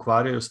 ki se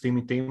ukvarjajo s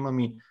temi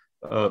temami,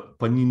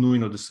 pa ni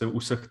nujno, da se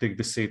vseh teh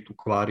 10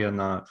 ukvarja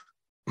na,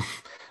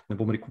 ne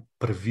bom rekel,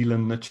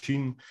 pravilen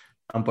način,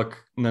 ampak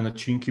na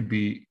način, ki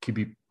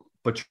bi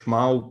pač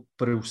malo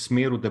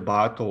preusmeril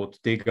debato od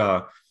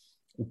tega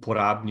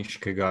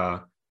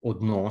uporabniškega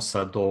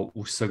odnosa do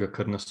vsega,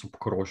 kar nas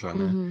obkroža.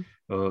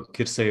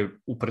 Ker se je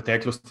v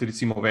preteklosti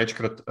recimo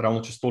večkrat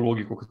ravno čez to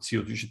logiko, kot si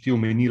jo že ti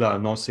omenila,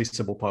 no, sej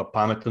se bo pa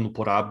pameten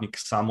uporabnik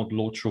sam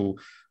odločil,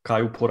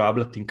 kaj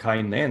uporabljati in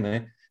kaj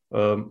ne,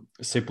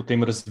 se je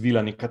potem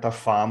razvila neka ta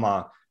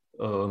fama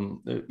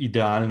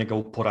idealnega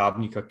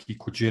uporabnika, ki,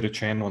 kot že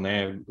rečeno,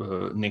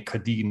 ne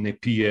kadi, ne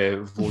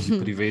pije,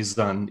 vozi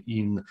privezan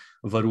in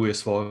varuje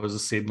svojo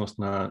zasebnost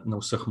na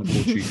vseh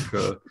mogočih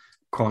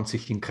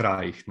koncih in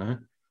krajih.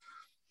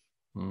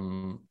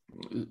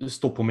 S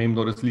to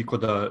pomembno razliko,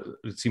 da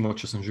recimo,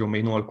 če sem že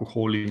omenil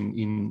alkohol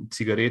in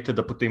cigarete,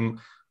 da potem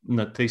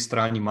na tej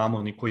strani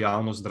imamo neko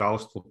javno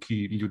zdravstvo,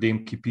 ki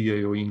ljudem, ki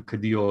pijejo in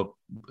kadijo,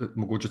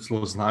 mogoče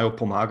celo znajo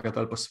pomagati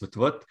ali pa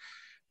svetovati.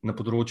 Na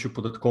področju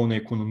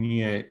podatkovne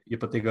ekonomije je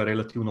pa tega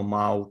relativno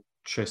malo,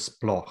 če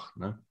sploh.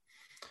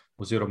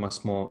 Oziroma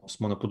smo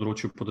na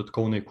področju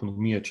podatkovne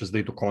ekonomije, če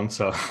zdaj do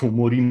konca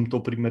umorim to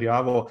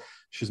primerjavo,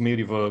 še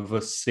zmeri v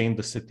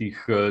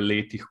 70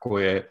 letih, ko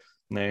je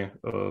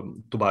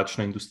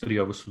tobačna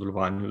industrija v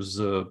sodelovanju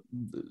z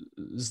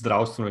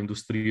zdravstveno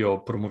industrijo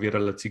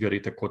promovirala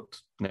cigarete kot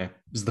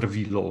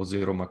zdravilo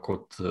oziroma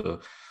kot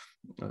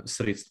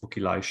sredstvo,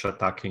 ki lajša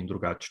take in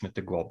drugačne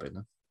tegobe.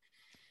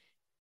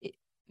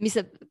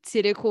 Mislim,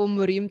 si rekel,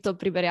 umorim to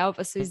primerjavo,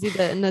 pa se mi zdi,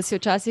 da nas je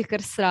včasih kar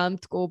sram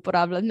tako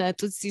uporabljati,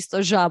 tudi si s to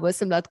žabo,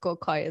 sem bila tako,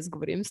 kaj jaz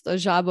govorim s to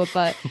žabo,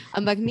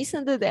 ampak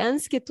mislim, da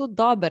dejansko je to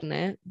dobro,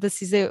 da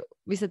si zdaj,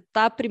 mislim,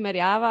 ta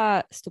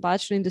primerjava s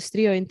tobačno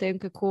industrijo in tem,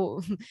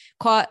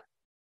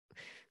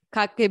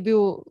 kak je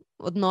bil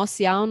odnos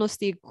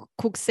javnosti,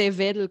 koliko se je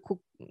vedel,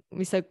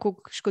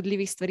 koliko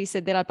škodljivih stvari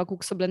se je delalo, pa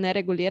koliko so bile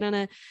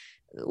neregulirane,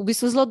 v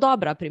bistvu zelo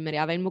dobra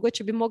primerjava in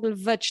mogoče bi mogli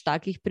več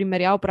takih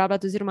primerjav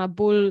uporabljati oziroma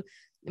bolj,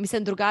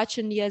 mislim,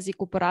 drugačen jezik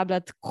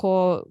uporabljati,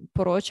 ko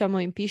poročamo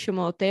in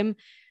pišemo o tem,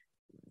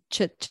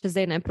 če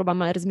zdaj ne probam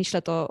malo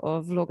razmišljati o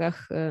vlogah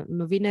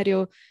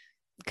novinarjev,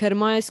 ker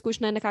moja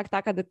izkušnja je nekako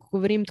taka, da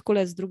govorim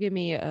takole z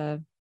drugimi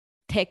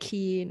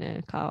teki,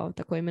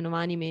 tako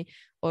imenovanimi,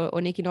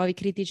 o neki novi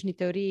kritični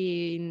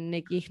teoriji in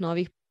nekih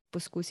novih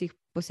poskusih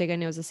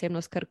poseganja v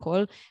zasebnost,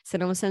 karkoli, se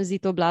nam vsem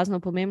zdi to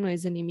blazno pomembno in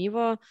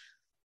zanimivo.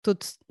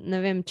 Tudi,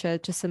 ne vem,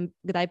 če sem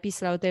kdaj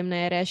pisala o tem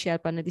na RŠ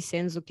ali pa na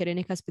Disenzu, ker je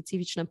neka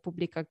specifična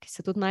publika, ki se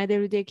tudi najde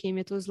ljudje, ki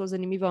jim je to zelo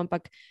zanimivo,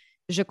 ampak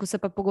že ko se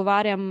pa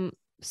pogovarjam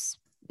s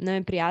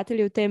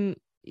prijatelji o tem,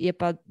 je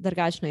pa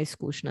drugačna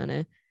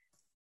izkušnja.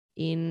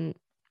 In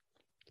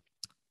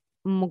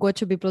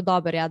mogoče bi bilo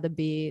dobro, da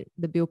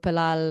bi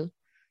upeljali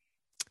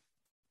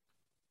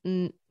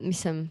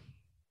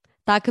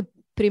take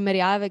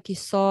primerjave, ki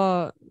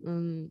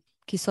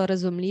so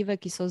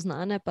razumljive, ki so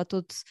znane, pa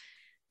tudi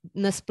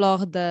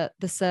nasploh,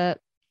 da se,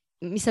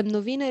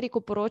 novinarji,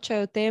 ko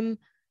poročajo o tem,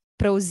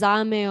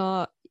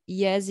 prevzamejo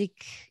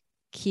jezik,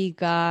 ki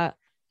ga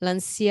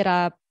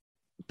lansira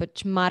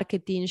pač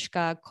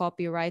marketinška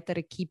copywriter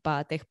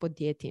ekipa teh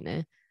podjetij.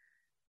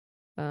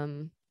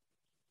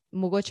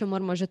 Mogoče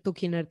moramo že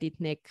tukaj narediti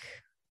nek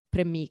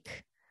premik.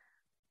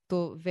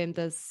 To vem,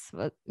 da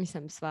sva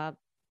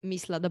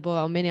mislila, da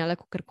bova omenjala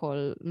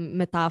kakorkoli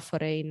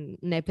metafore in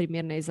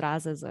neprimerne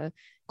izraze,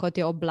 kot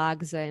je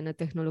oblak za ene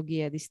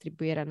tehnologije,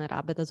 distribuirane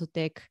rabe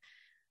datotek.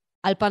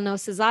 Ali pa na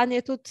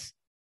vsezadnje tudi,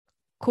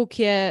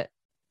 koliko je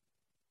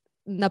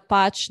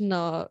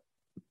napačno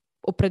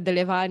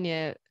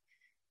opredeljevanje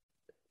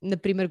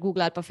naprimer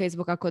Google ali pa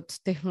Facebooka kot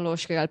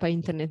tehnološkega ali pa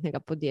internetnega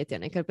podjetja.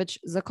 Ker pač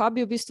zakaj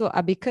bi v bistvu,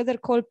 a bi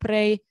kadarkoli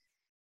prej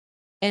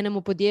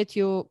enemu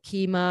podjetju,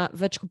 ki ima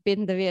več kot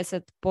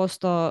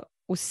 95%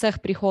 vseh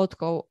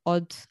prihodkov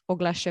od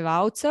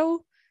oglaševalcev,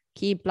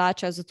 ki jim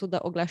plačajo za to,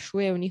 da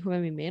oglašujejo v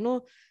njihovem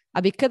imenu,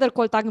 a bi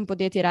kadarkoli takem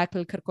podjetju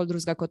rekli karkoli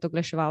drugega kot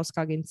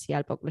oglaševalska agencija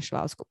ali pa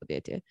oglaševalsko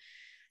podjetje.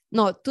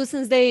 No, tu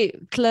sem zdaj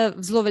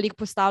zelo veliko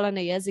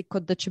postavljena jezik,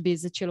 kot da če bi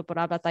začel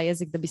uporabljati ta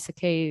jezik, da bi se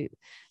kaj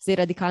zdaj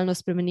radikalno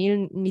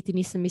spremenil, niti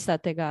nisem mislila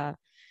tega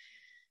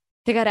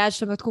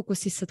reči, ampak tako, ko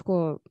si se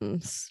tako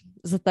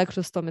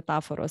zataknil s to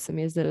metaforo, se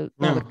mi je zdaj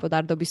dober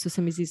podar, da v bistvu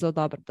se mi zdi zelo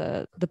dobro,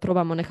 da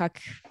probamo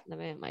nekako, ne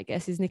vem,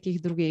 iz nekih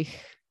drugih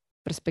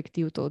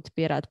perspektiv to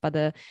odpirati, pa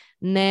da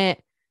ne,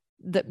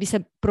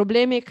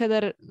 problem je,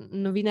 kadar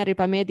novinarji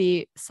pa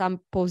mediji sam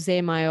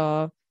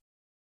povzemajo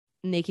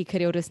nekaj,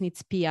 kar je v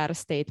resnici PR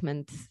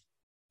statement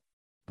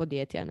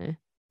podjetja,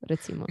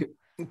 recimo.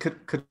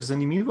 Ker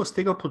zanimivost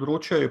tega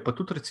področja je pa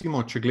tudi,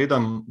 recimo, če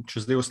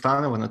zdaj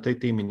ostanemo na tej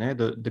temi, ne,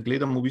 da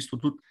gledamo v bistvu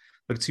tudi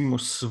recimo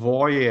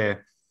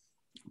svoje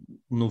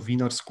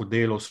novinarsko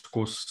delo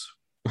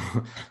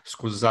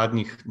skozi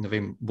zadnjih, ne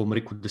vem, bom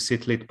rekel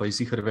 10 let, pa je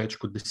ziher več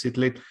kot 10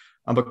 let,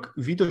 ampak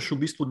vidiš v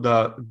bistvu,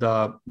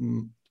 da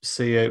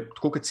se je,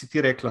 tako kot si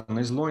ti rekla,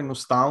 ne, zelo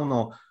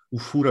enostavno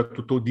ufurati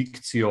v to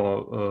dikcijo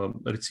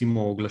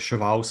recimo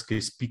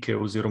oglaševalske spike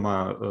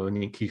oziroma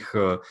nekih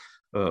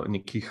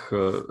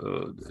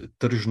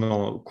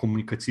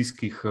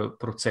tržno-komunikacijskih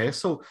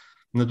procesov.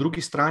 Na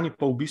drugi strani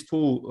pa v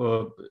bistvu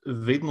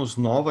vedno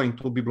znova, in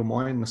to bi bilo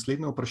moje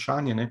naslednje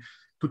vprašanje, ne,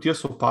 tudi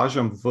jaz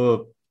opažam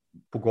v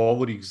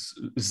pogovorih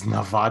z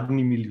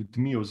navadnimi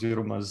ljudmi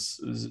oziroma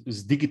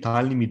z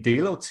digitalnimi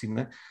delavci,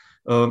 ne,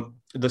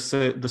 da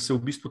se v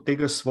bistvu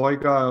tega svoje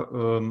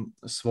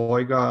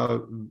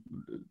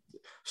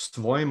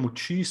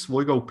moči,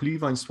 svojega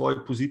vpliva in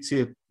svoje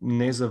pozicije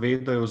ne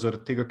zavedajo,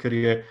 zaradi tega, ker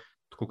je,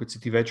 tako kot si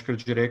ti večkrat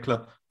že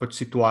rekla, pač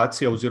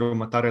situacija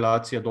oziroma ta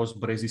relacija dosti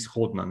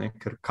brezizhodna, ne?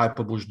 Ker kaj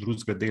pa boš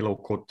drugega delal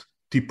kot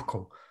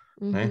tipkov.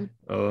 In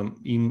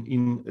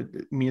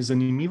mi je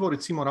zanimivo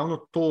recimo ravno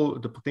to,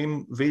 da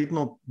potem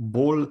vedno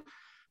bolj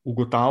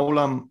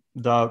ugotavljam,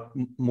 da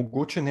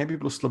mogoče ne bi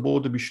bilo slabo,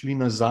 da bi šli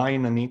nazaj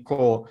na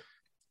neko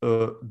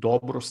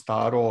dobro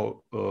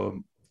staro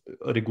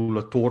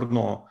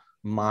regulatorno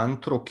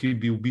mantro, ki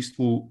bi v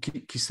bistvu,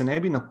 ki se ne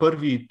bi na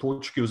prvi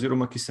točki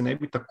oziroma ki se ne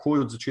bi takoj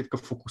od začetka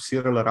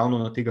fokusirala ravno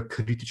na tega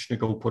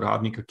kritičnega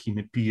uporabnika, ki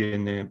ne pije,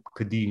 ne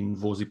kadi in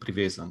vozi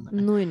privezan.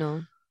 Ne.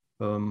 Nujno.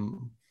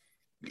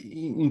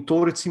 In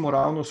to recimo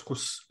ravno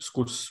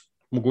skozi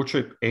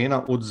mogoče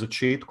ena od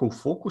začetkov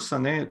fokusa,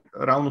 ne,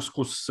 ravno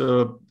skozi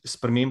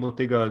spremembo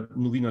tega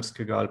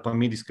novinarskega ali pa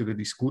medijskega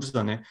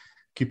diskurza, ne,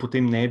 ki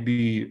potem ne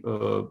bi,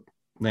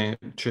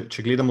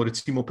 če gledamo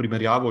recimo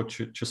primerjavo,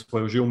 če smo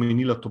jo že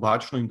omenila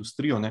tobačno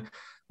industrijo, ne,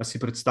 a si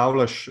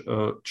predstavljaš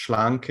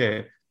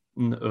članke,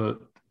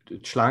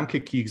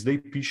 ki jih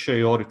zdaj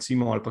pišejo,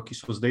 recimo, ali pa ki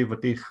so zdaj v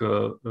teh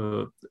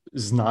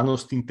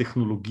znanost in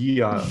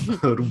tehnologija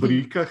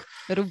rubrikah,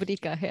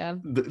 Ja.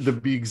 da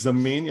bi jih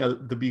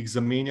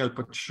zamenjali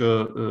pač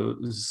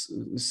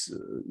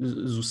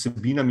z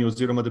vsebinami,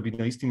 oziroma da bi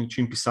na isti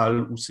način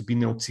pisali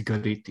vsebine o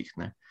cigaretih.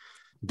 Ne.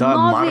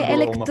 Nove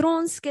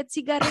elektronske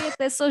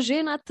cigarete so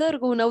že na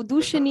trgu,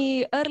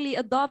 navdušeni early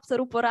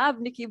adopter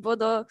uporabniki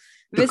bodo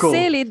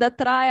veseli, da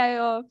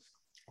trajajo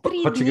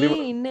 3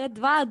 dni in ne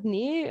 2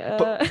 dni.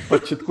 Pa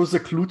če tako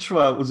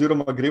zaključiva,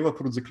 oziroma greva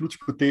proti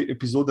zaključku te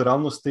epizode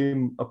ravno s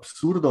tem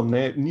absurdom,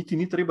 ne, niti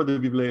ni treba, da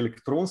bi bile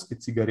elektronske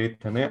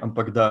cigarete, ne,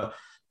 ampak da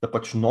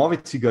pač nove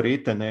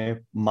cigarete,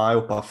 ne,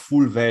 imajo pa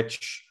ful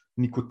več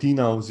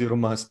nikotina,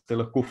 oziroma ste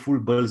lahko ful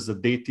bolj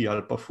zadeti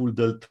ali pa ful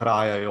del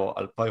trajajo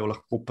ali pa jo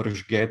lahko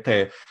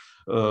prežgete.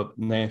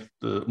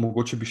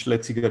 Mogoče bi šle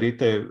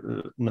cigarete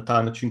na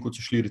ta način, kot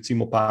so šli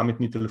recimo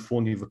pametni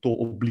telefoni, v to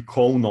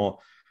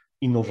oblikovno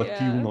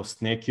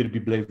inovativnost, ne, kjer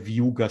bi bile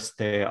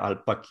vijugaste ali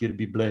pa kjer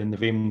bi bile, ne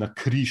vem, na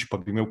križ, pa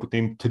bi imel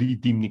potem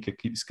 3 dimnike,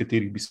 s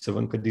katerih bi se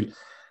ven kadili.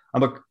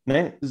 Ampak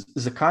ne,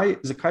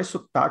 zakaj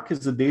so take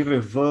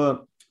zadeve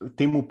v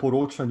temu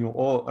poročanju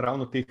o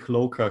ravno teh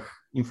lovkah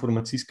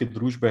informacijske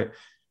družbe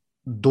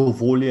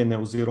dovoljene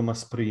oziroma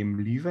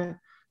sprejemljive?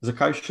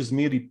 Zakaj še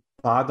zmeri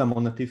padamo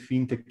na te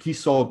finte, ki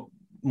so,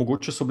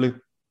 mogoče so bile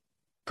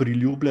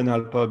priljubljene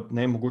ali pa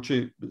ne,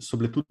 mogoče so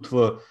bile tudi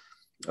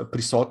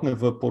prisotne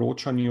v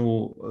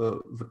poročanju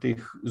v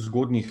teh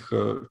zgodnjih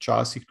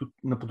časih, tudi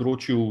na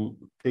področju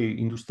te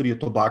industrije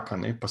tobaka,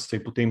 ne, pa se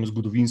je potem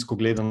zgodovinsko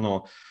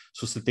gledano,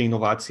 so se te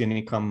inovacije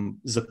nekam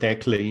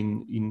zatekle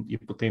in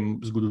je potem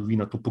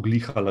zgodovina to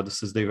poglihala, da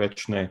se zdaj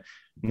več ne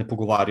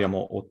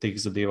pogovarjamo o teh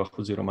zadevah,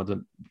 oziroma da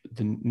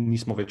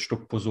nismo več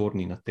toliko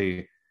pozorni na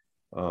te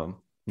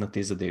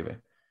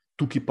zadeve.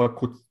 Tukaj pa,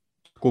 kot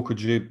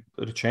že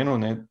rečeno,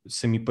 ne,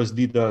 se mi pa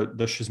zdi,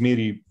 da še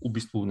zmeri v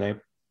bistvu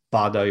ne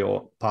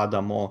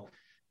padamo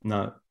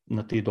na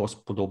te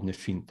dosti podobne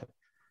finte.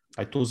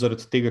 A je to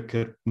zaradi tega,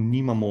 ker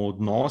nimamo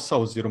odnosa,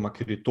 oziroma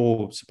ker je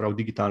to, se pravi,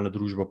 digitalna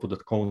družba,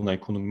 podatkovna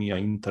ekonomija,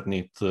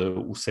 internet,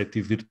 vse te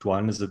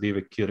virtualne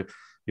zadeve, kjer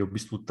je v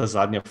bistvu ta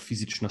zadnja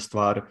fizična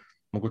stvar,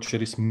 mogoče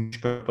res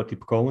miška pa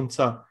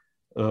tipkovnica,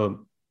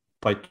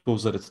 pa je to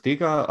zaradi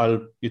tega,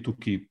 ali je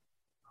tukaj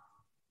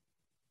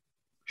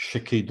še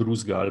kaj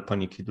drugega ali pa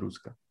nekaj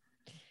drugega?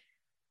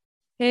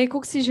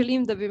 Koliko si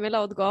želim, da bi imela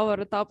odgovor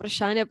na ta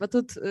vprašanja, pa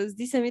tudi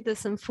zdi se mi, da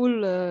sem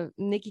ful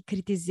nekaj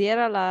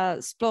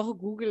kritizirala, sploh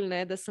Google,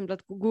 ne, da sem bila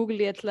tako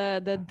Google je tle,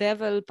 da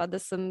devil, pa da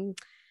sem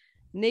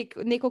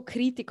neko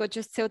kritiko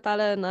čez cel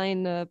tale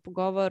najin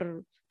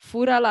pogovor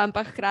furala,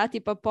 ampak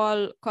hkrati pa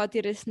pol, kot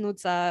je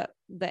resnica,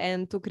 da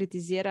en to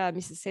kritizira,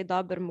 mislim, se je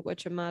dober,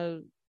 mogoče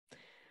malo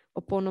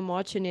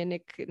opolnomočenje,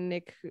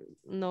 nek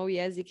nov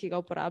jezik, ki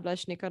ga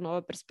uporabljaš, neka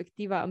nova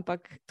perspektiva,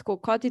 ampak tako,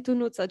 kot je tu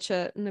nuca,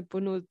 če ne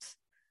ponudi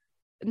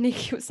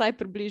nekaj vsaj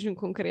približno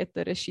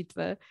konkretne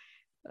rešitve.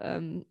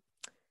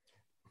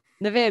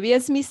 Ne vem,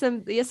 jaz sem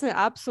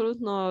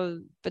absolutno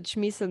pač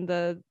mislim,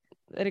 da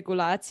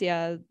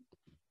regulacija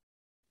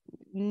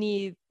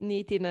ni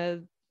niti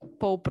na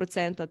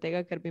 0,5%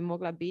 tega, kar bi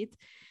mogla biti,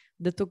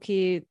 da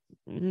tukaj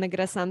ne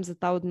gre samo za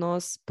ta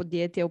odnos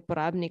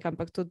podjetje-uporabnik,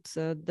 ampak tudi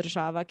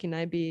država, ki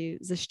naj bi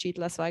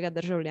zaščitila svojega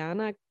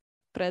državljana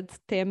pred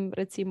tem,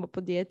 recimo,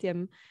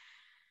 podjetjem.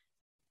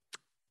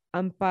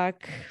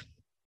 Ampak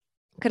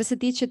kar se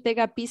tiče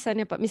tega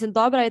pisanja, pa mislim,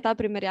 dobra je ta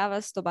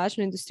primerjava s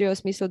tobačno industrijo v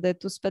smislu, da je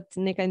tu spet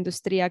neka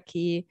industrija,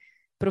 ki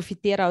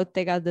profitira od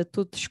tega, da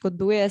tudi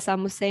škoduje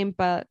samo vsem,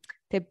 pa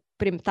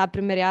ta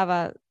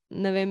primerjava,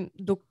 ne vem,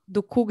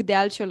 do kuk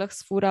delčev lahko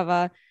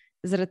sfurava,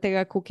 zaradi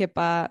tega,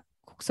 koliko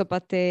so pa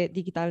te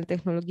digitalne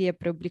tehnologije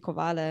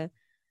preoblikovale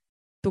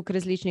toliko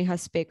različnih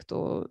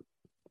aspektov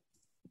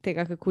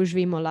tega, kako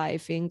živimo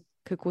life in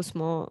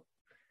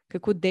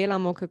kako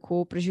delamo,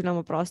 kako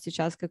preživljamo prosti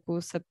čas,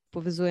 kako se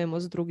povezujemo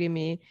z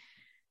drugimi,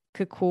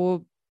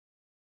 kako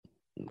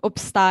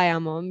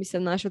obstajamo,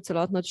 mislim, našo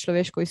celotno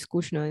človeško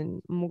izkušnjo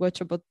in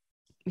mogoče bo,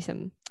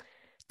 mislim,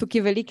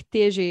 tukaj veliko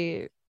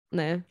težji,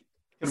 ne,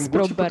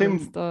 mogoče potem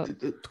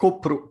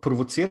tako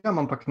provociram,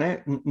 ampak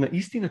ne, na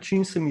isti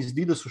način se mi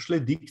zdi, da so šle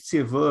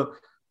dikcije v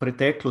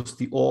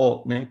preteklosti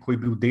ko je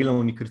bil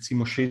delovnik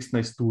recimo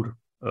 16 ur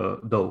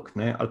dolg,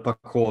 ne? Ali pa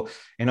ko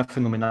ena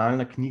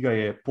fenomenalna knjiga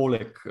je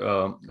poleg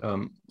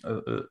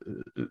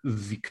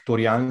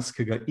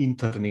viktorijanskega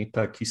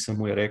interneta, ki se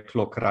mu je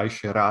reklo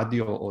krajše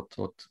radio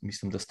od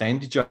mislim, da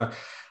Standidža,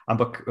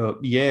 ampak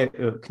je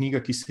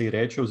knjiga, ki se ji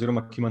reče,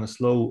 oziroma ki ima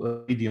naslov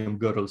Radium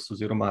Girls,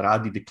 oziroma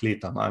Radi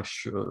dekleta,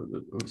 imaš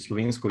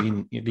slovensko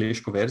in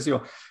angleško verzijo,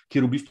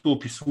 kjer v bistvu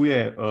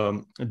opisuje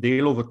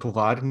delo v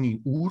tovarni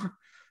ur,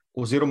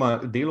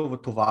 oziroma delo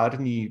v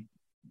tovarni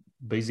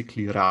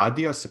basically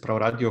radija, se pravi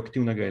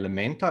radioaktivnega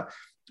elementa,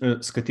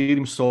 s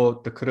katerim so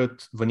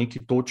takrat v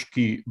neki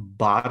točki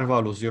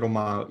barvali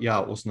oziroma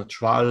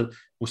označevali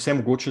vse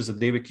mogoče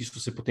zadeve, ki so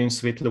se potem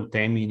svetle v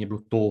temi in je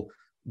bilo to,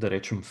 da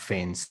rečem,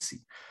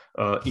 fancy.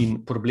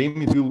 In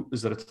problem je bil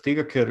zaradi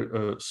tega, ker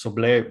so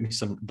bile,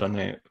 mislim, da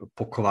ne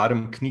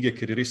pokvarjam knjige,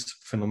 ker je res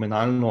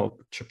fenomenalno,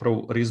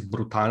 čeprav res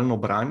brutalno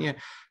branje,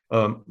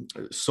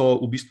 so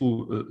v bistvu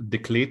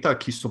dekleta,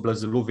 ki so bila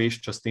zelo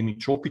vešča s temi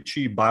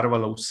čopiči,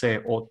 barvala vse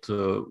od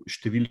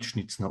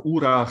številčnic na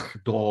urah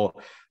do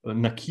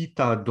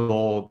nakita,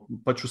 do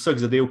pač vseh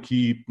zadev,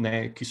 ki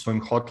so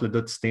jim hotele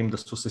dati s tem,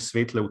 da so se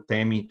svetle v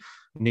temi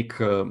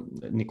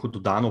neko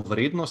dodano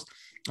vrednost.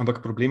 Ampak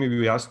problem je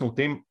bil jasno v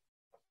tem,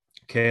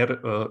 ker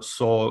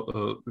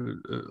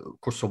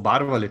ko so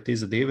barvale te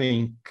zadeve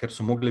in ker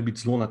so mogle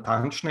biti zelo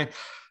natančne,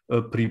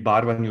 pri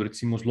barvanju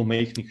recimo zelo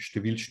majhnih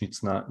številčnic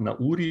na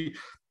uri,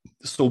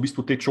 so v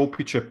bistvu te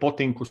čopiče,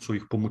 potem ko so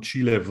jih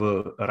pomočile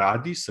v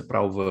radij, se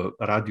pravi v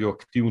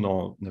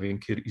radioaktivno, ne vem,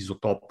 kjer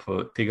izotop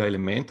tega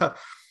elementa,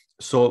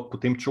 so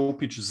potem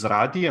čopič z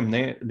radijem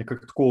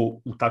nekako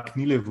tako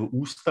vtaknile v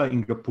usta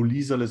in ga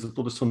polizale,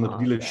 zato da so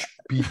naredile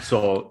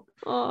špico,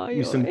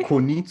 mislim,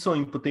 konico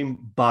in potem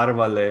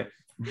barvale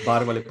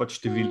pač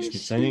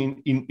številčnice.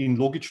 In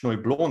logično je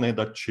bilo,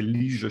 da če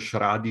ližeš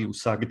radij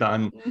vsak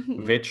dan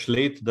več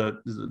let, da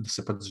se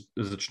pač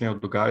začnejo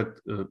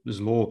dogajati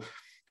zelo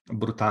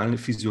brutalne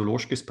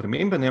fiziološke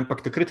spremembe,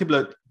 ampak takrat je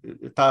bila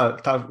ta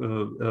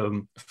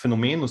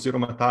fenomen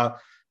oziroma ta,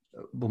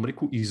 bom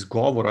rekel,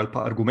 izgovor ali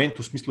pa argument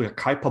v smislu,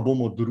 kaj pa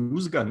bomo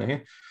drugega,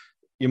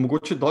 je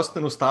mogoče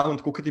dosti enostavno,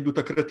 tako kot je bil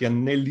takrat,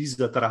 ne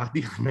lizati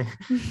radij, da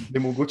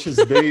je mogoče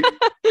zdaj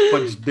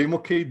pač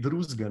dajmo kaj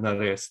drugega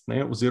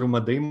narediti,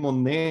 oziroma dajmo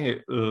ne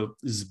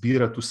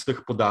zbirati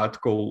vseh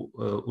podatkov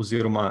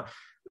oziroma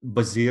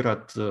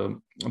bazirati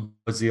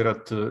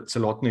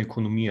celotne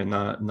ekonomije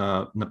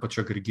na pač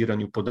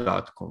agregiranju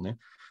podatkov.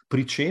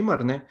 Pri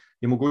čemer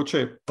je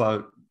mogoče, pa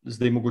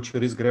zdaj mogoče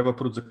res greva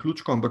proti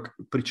zaključku, ampak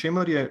pri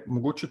čemer je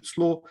mogoče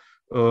celo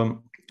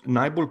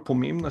najbolj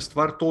pomembna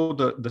stvar to,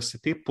 da se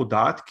te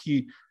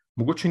podatki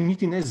mogoče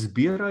niti ne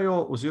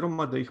zbirajo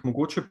oziroma da jih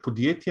mogoče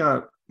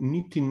podjetja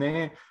niti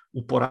ne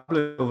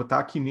uporabljajo v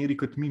taki meri,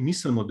 kot mi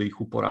mislimo, da jih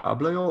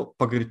uporabljajo,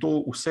 pa gre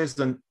to vse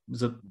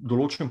za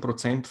določen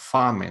procent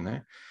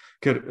fame.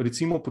 Ker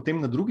recimo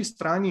potem na drugi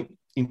strani,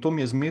 in to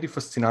mi je zmeri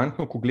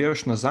fascinantno, ko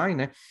gledaš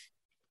nazaj,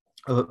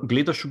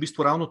 gledaš v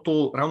bistvu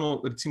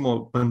ravno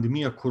recimo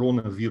pandemija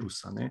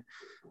koronavirusa,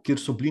 kjer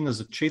so bili na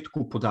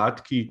začetku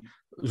podatki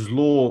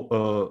zelo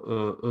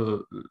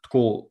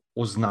tako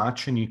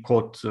označeni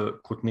kot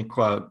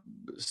neka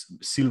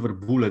silver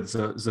bullet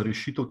za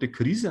rešitev te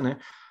krize,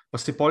 pa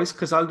se je potem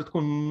izkazalo, da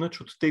tako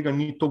nič od tega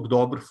ni tako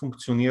dobro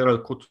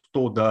funkcioniralo kot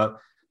to, da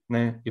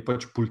je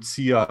pač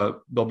policija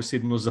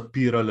dobesedno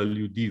zapirala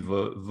ljudi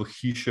v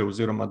hiše,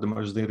 oziroma da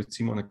imaš zdaj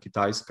recimo na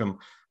Kitajskem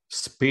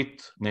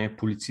spet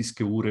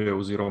policijske ure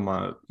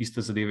oziroma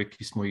iste zadeve,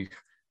 ki smo jih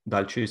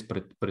dali čez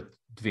pred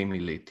 2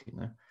 leti.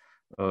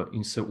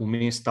 In se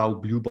vmes ta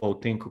obljuba o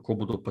tem, kako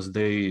bodo pa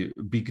zdaj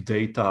big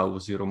data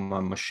oziroma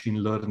machine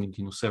learning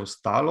in vse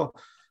ostalo,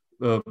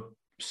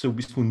 se v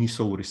bistvu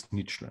niso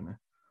uresničile.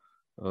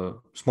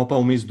 Smo pa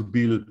vmes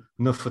dobili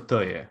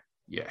NFT-je.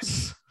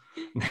 Yes.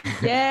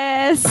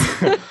 Yes.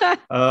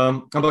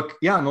 Ampak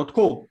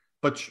tako,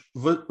 pač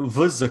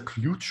v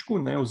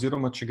zaključku,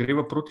 oziroma če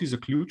greva proti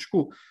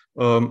zaključku,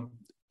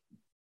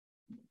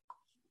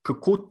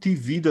 kako ti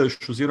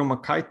vidiš,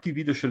 oziroma kaj ti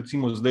vidiš,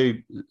 recimo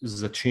zdaj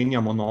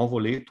začenjamo novo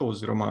leto,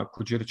 oziroma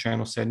kot že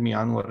rečeno 7.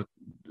 januar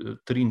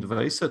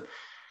 2023,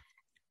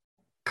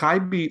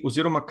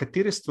 oziroma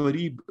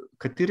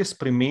katere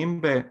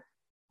spremembe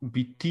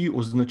bi ti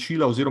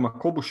označila, oziroma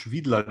ko boš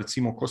videla,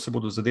 recimo, ko se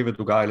bodo zadeve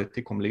dogajale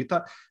tekom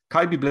leta,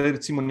 kaj bi bile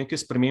recimo neke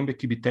spremembe,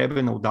 ki bi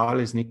tebe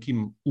navdale z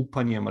nekim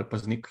upanjem ali pa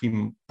z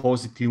nekim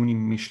pozitivnim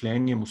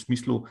mišljenjem v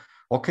smislu,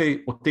 ok,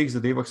 o teh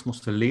zadevah smo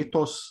se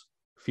letos,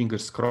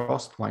 fingers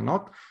crossed, why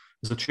not,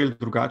 začeli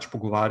drugače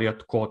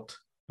pogovarjati, kot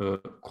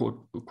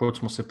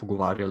smo se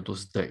pogovarjali do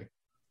zdaj.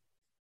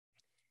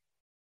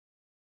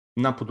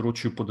 Na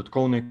področju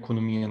podatkovne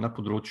ekonomije, na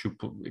področju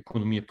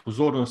ekonomije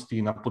pozornosti,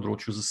 na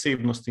področju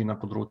zasebnosti, na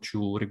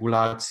področju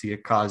regulacije,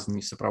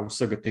 kazni, se pravi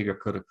vsega tega,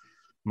 kar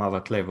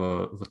imava tle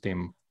v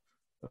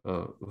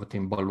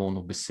tem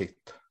balonu besed.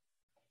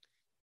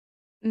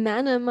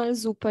 Mene malo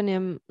z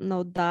upanjem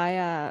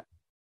navdaja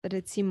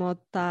recimo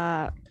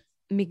ta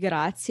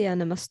migracija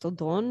na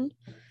Mastodon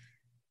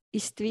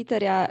iz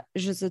Twitterja,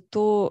 že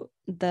zato,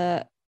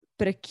 da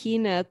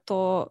prekine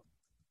to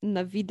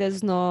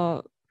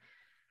navidezno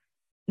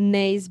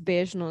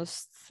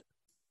neizbežnost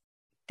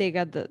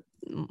tega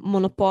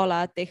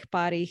monopola teh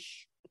parih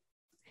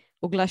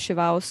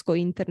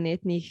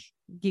oglaševalsko-internetnih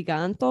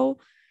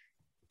gigantov,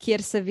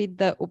 kjer se vidi,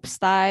 da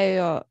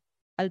obstajajo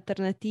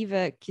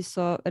alternative, ki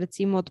so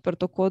recimo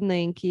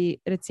odprtokodne in ki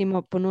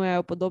recimo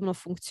ponujajo podobno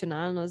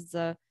funkcionalnost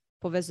za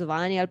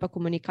povezovanje ali pa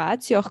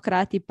komunikacijo,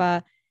 hkrati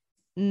pa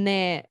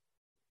nimajo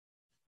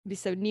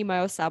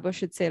v sabo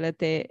še cele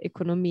te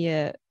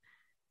ekonomije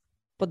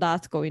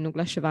podatkov in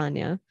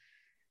oglaševanja.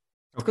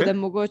 Tako da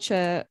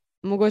mogoče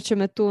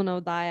me tu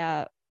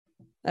navdaja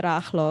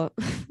rahlo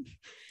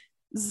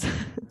z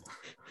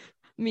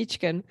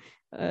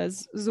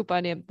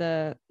upanjem,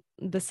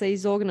 da se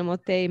izognemo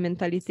tej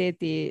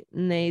mentaliteti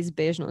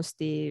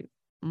neizbežnosti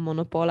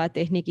monopola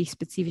teh nekih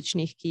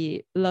specifičnih,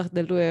 ki lahko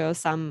delujejo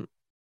sam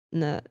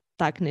na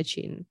tak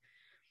način.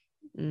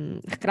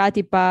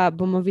 Hkrati pa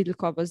bomo videli,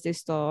 ko bo zdaj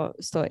s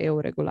to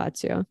EU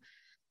regulacijo.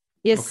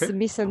 Jaz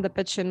mislim, da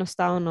pač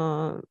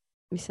enostavno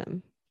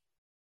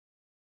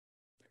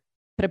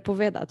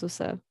prepovedati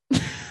vse.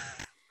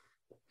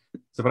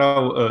 Se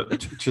pravi,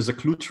 če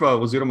zaključiva,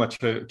 oziroma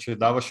če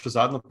dava še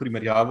zadnjo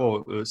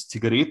primerjavo s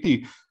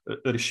cigareti,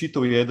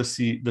 rešitev je,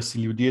 da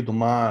si ljudje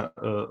doma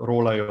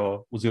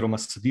rolajo oziroma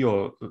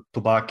sadijo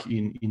tobak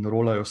in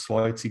rolajo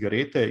svoje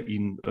cigarete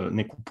in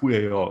ne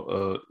kupujejo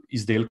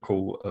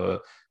izdelkov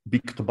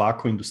big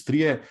tobacco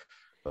industrije,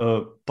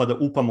 pa da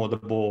upamo, da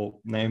bo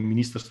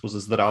Ministrstvo za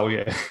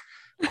zdravje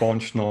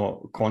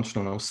končno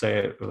na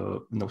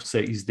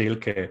vse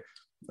izdelke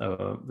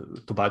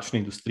tobačne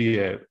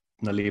industrije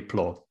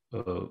naleplo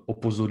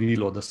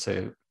opozorilo, da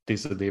te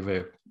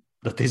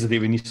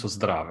zadeve niso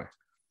zdrave.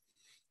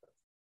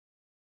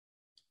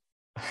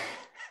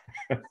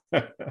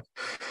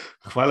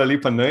 Hvala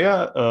lepa,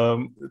 Neja.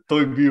 To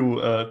je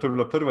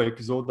bila prva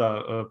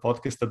epizoda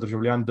podcasta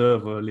Državljan D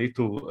v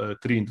letu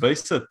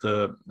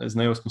 2023. Z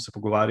Nejo smo se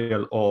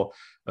pogovarjali o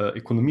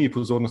ekonomiji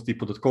pozornosti,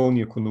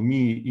 podatkovni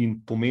ekonomiji in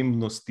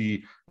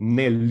pomembnosti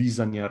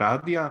nelizanja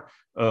radija.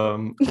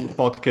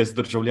 Podcast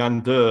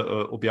Državljan D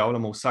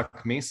objavljamo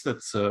vsak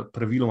mesec,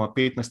 praviloma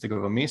 15.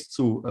 v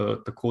mesecu,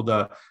 tako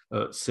da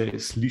se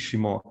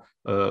slišimo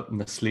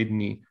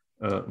naslednji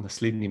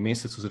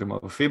mesec oziroma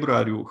v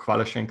februarju.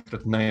 Hvala še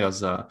enkrat, Neja,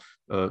 za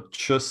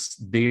čas,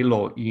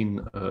 delo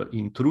in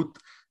trud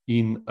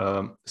in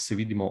se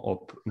vidimo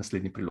ob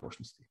naslednji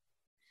priložnosti.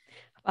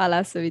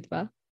 Hvala, se vidva.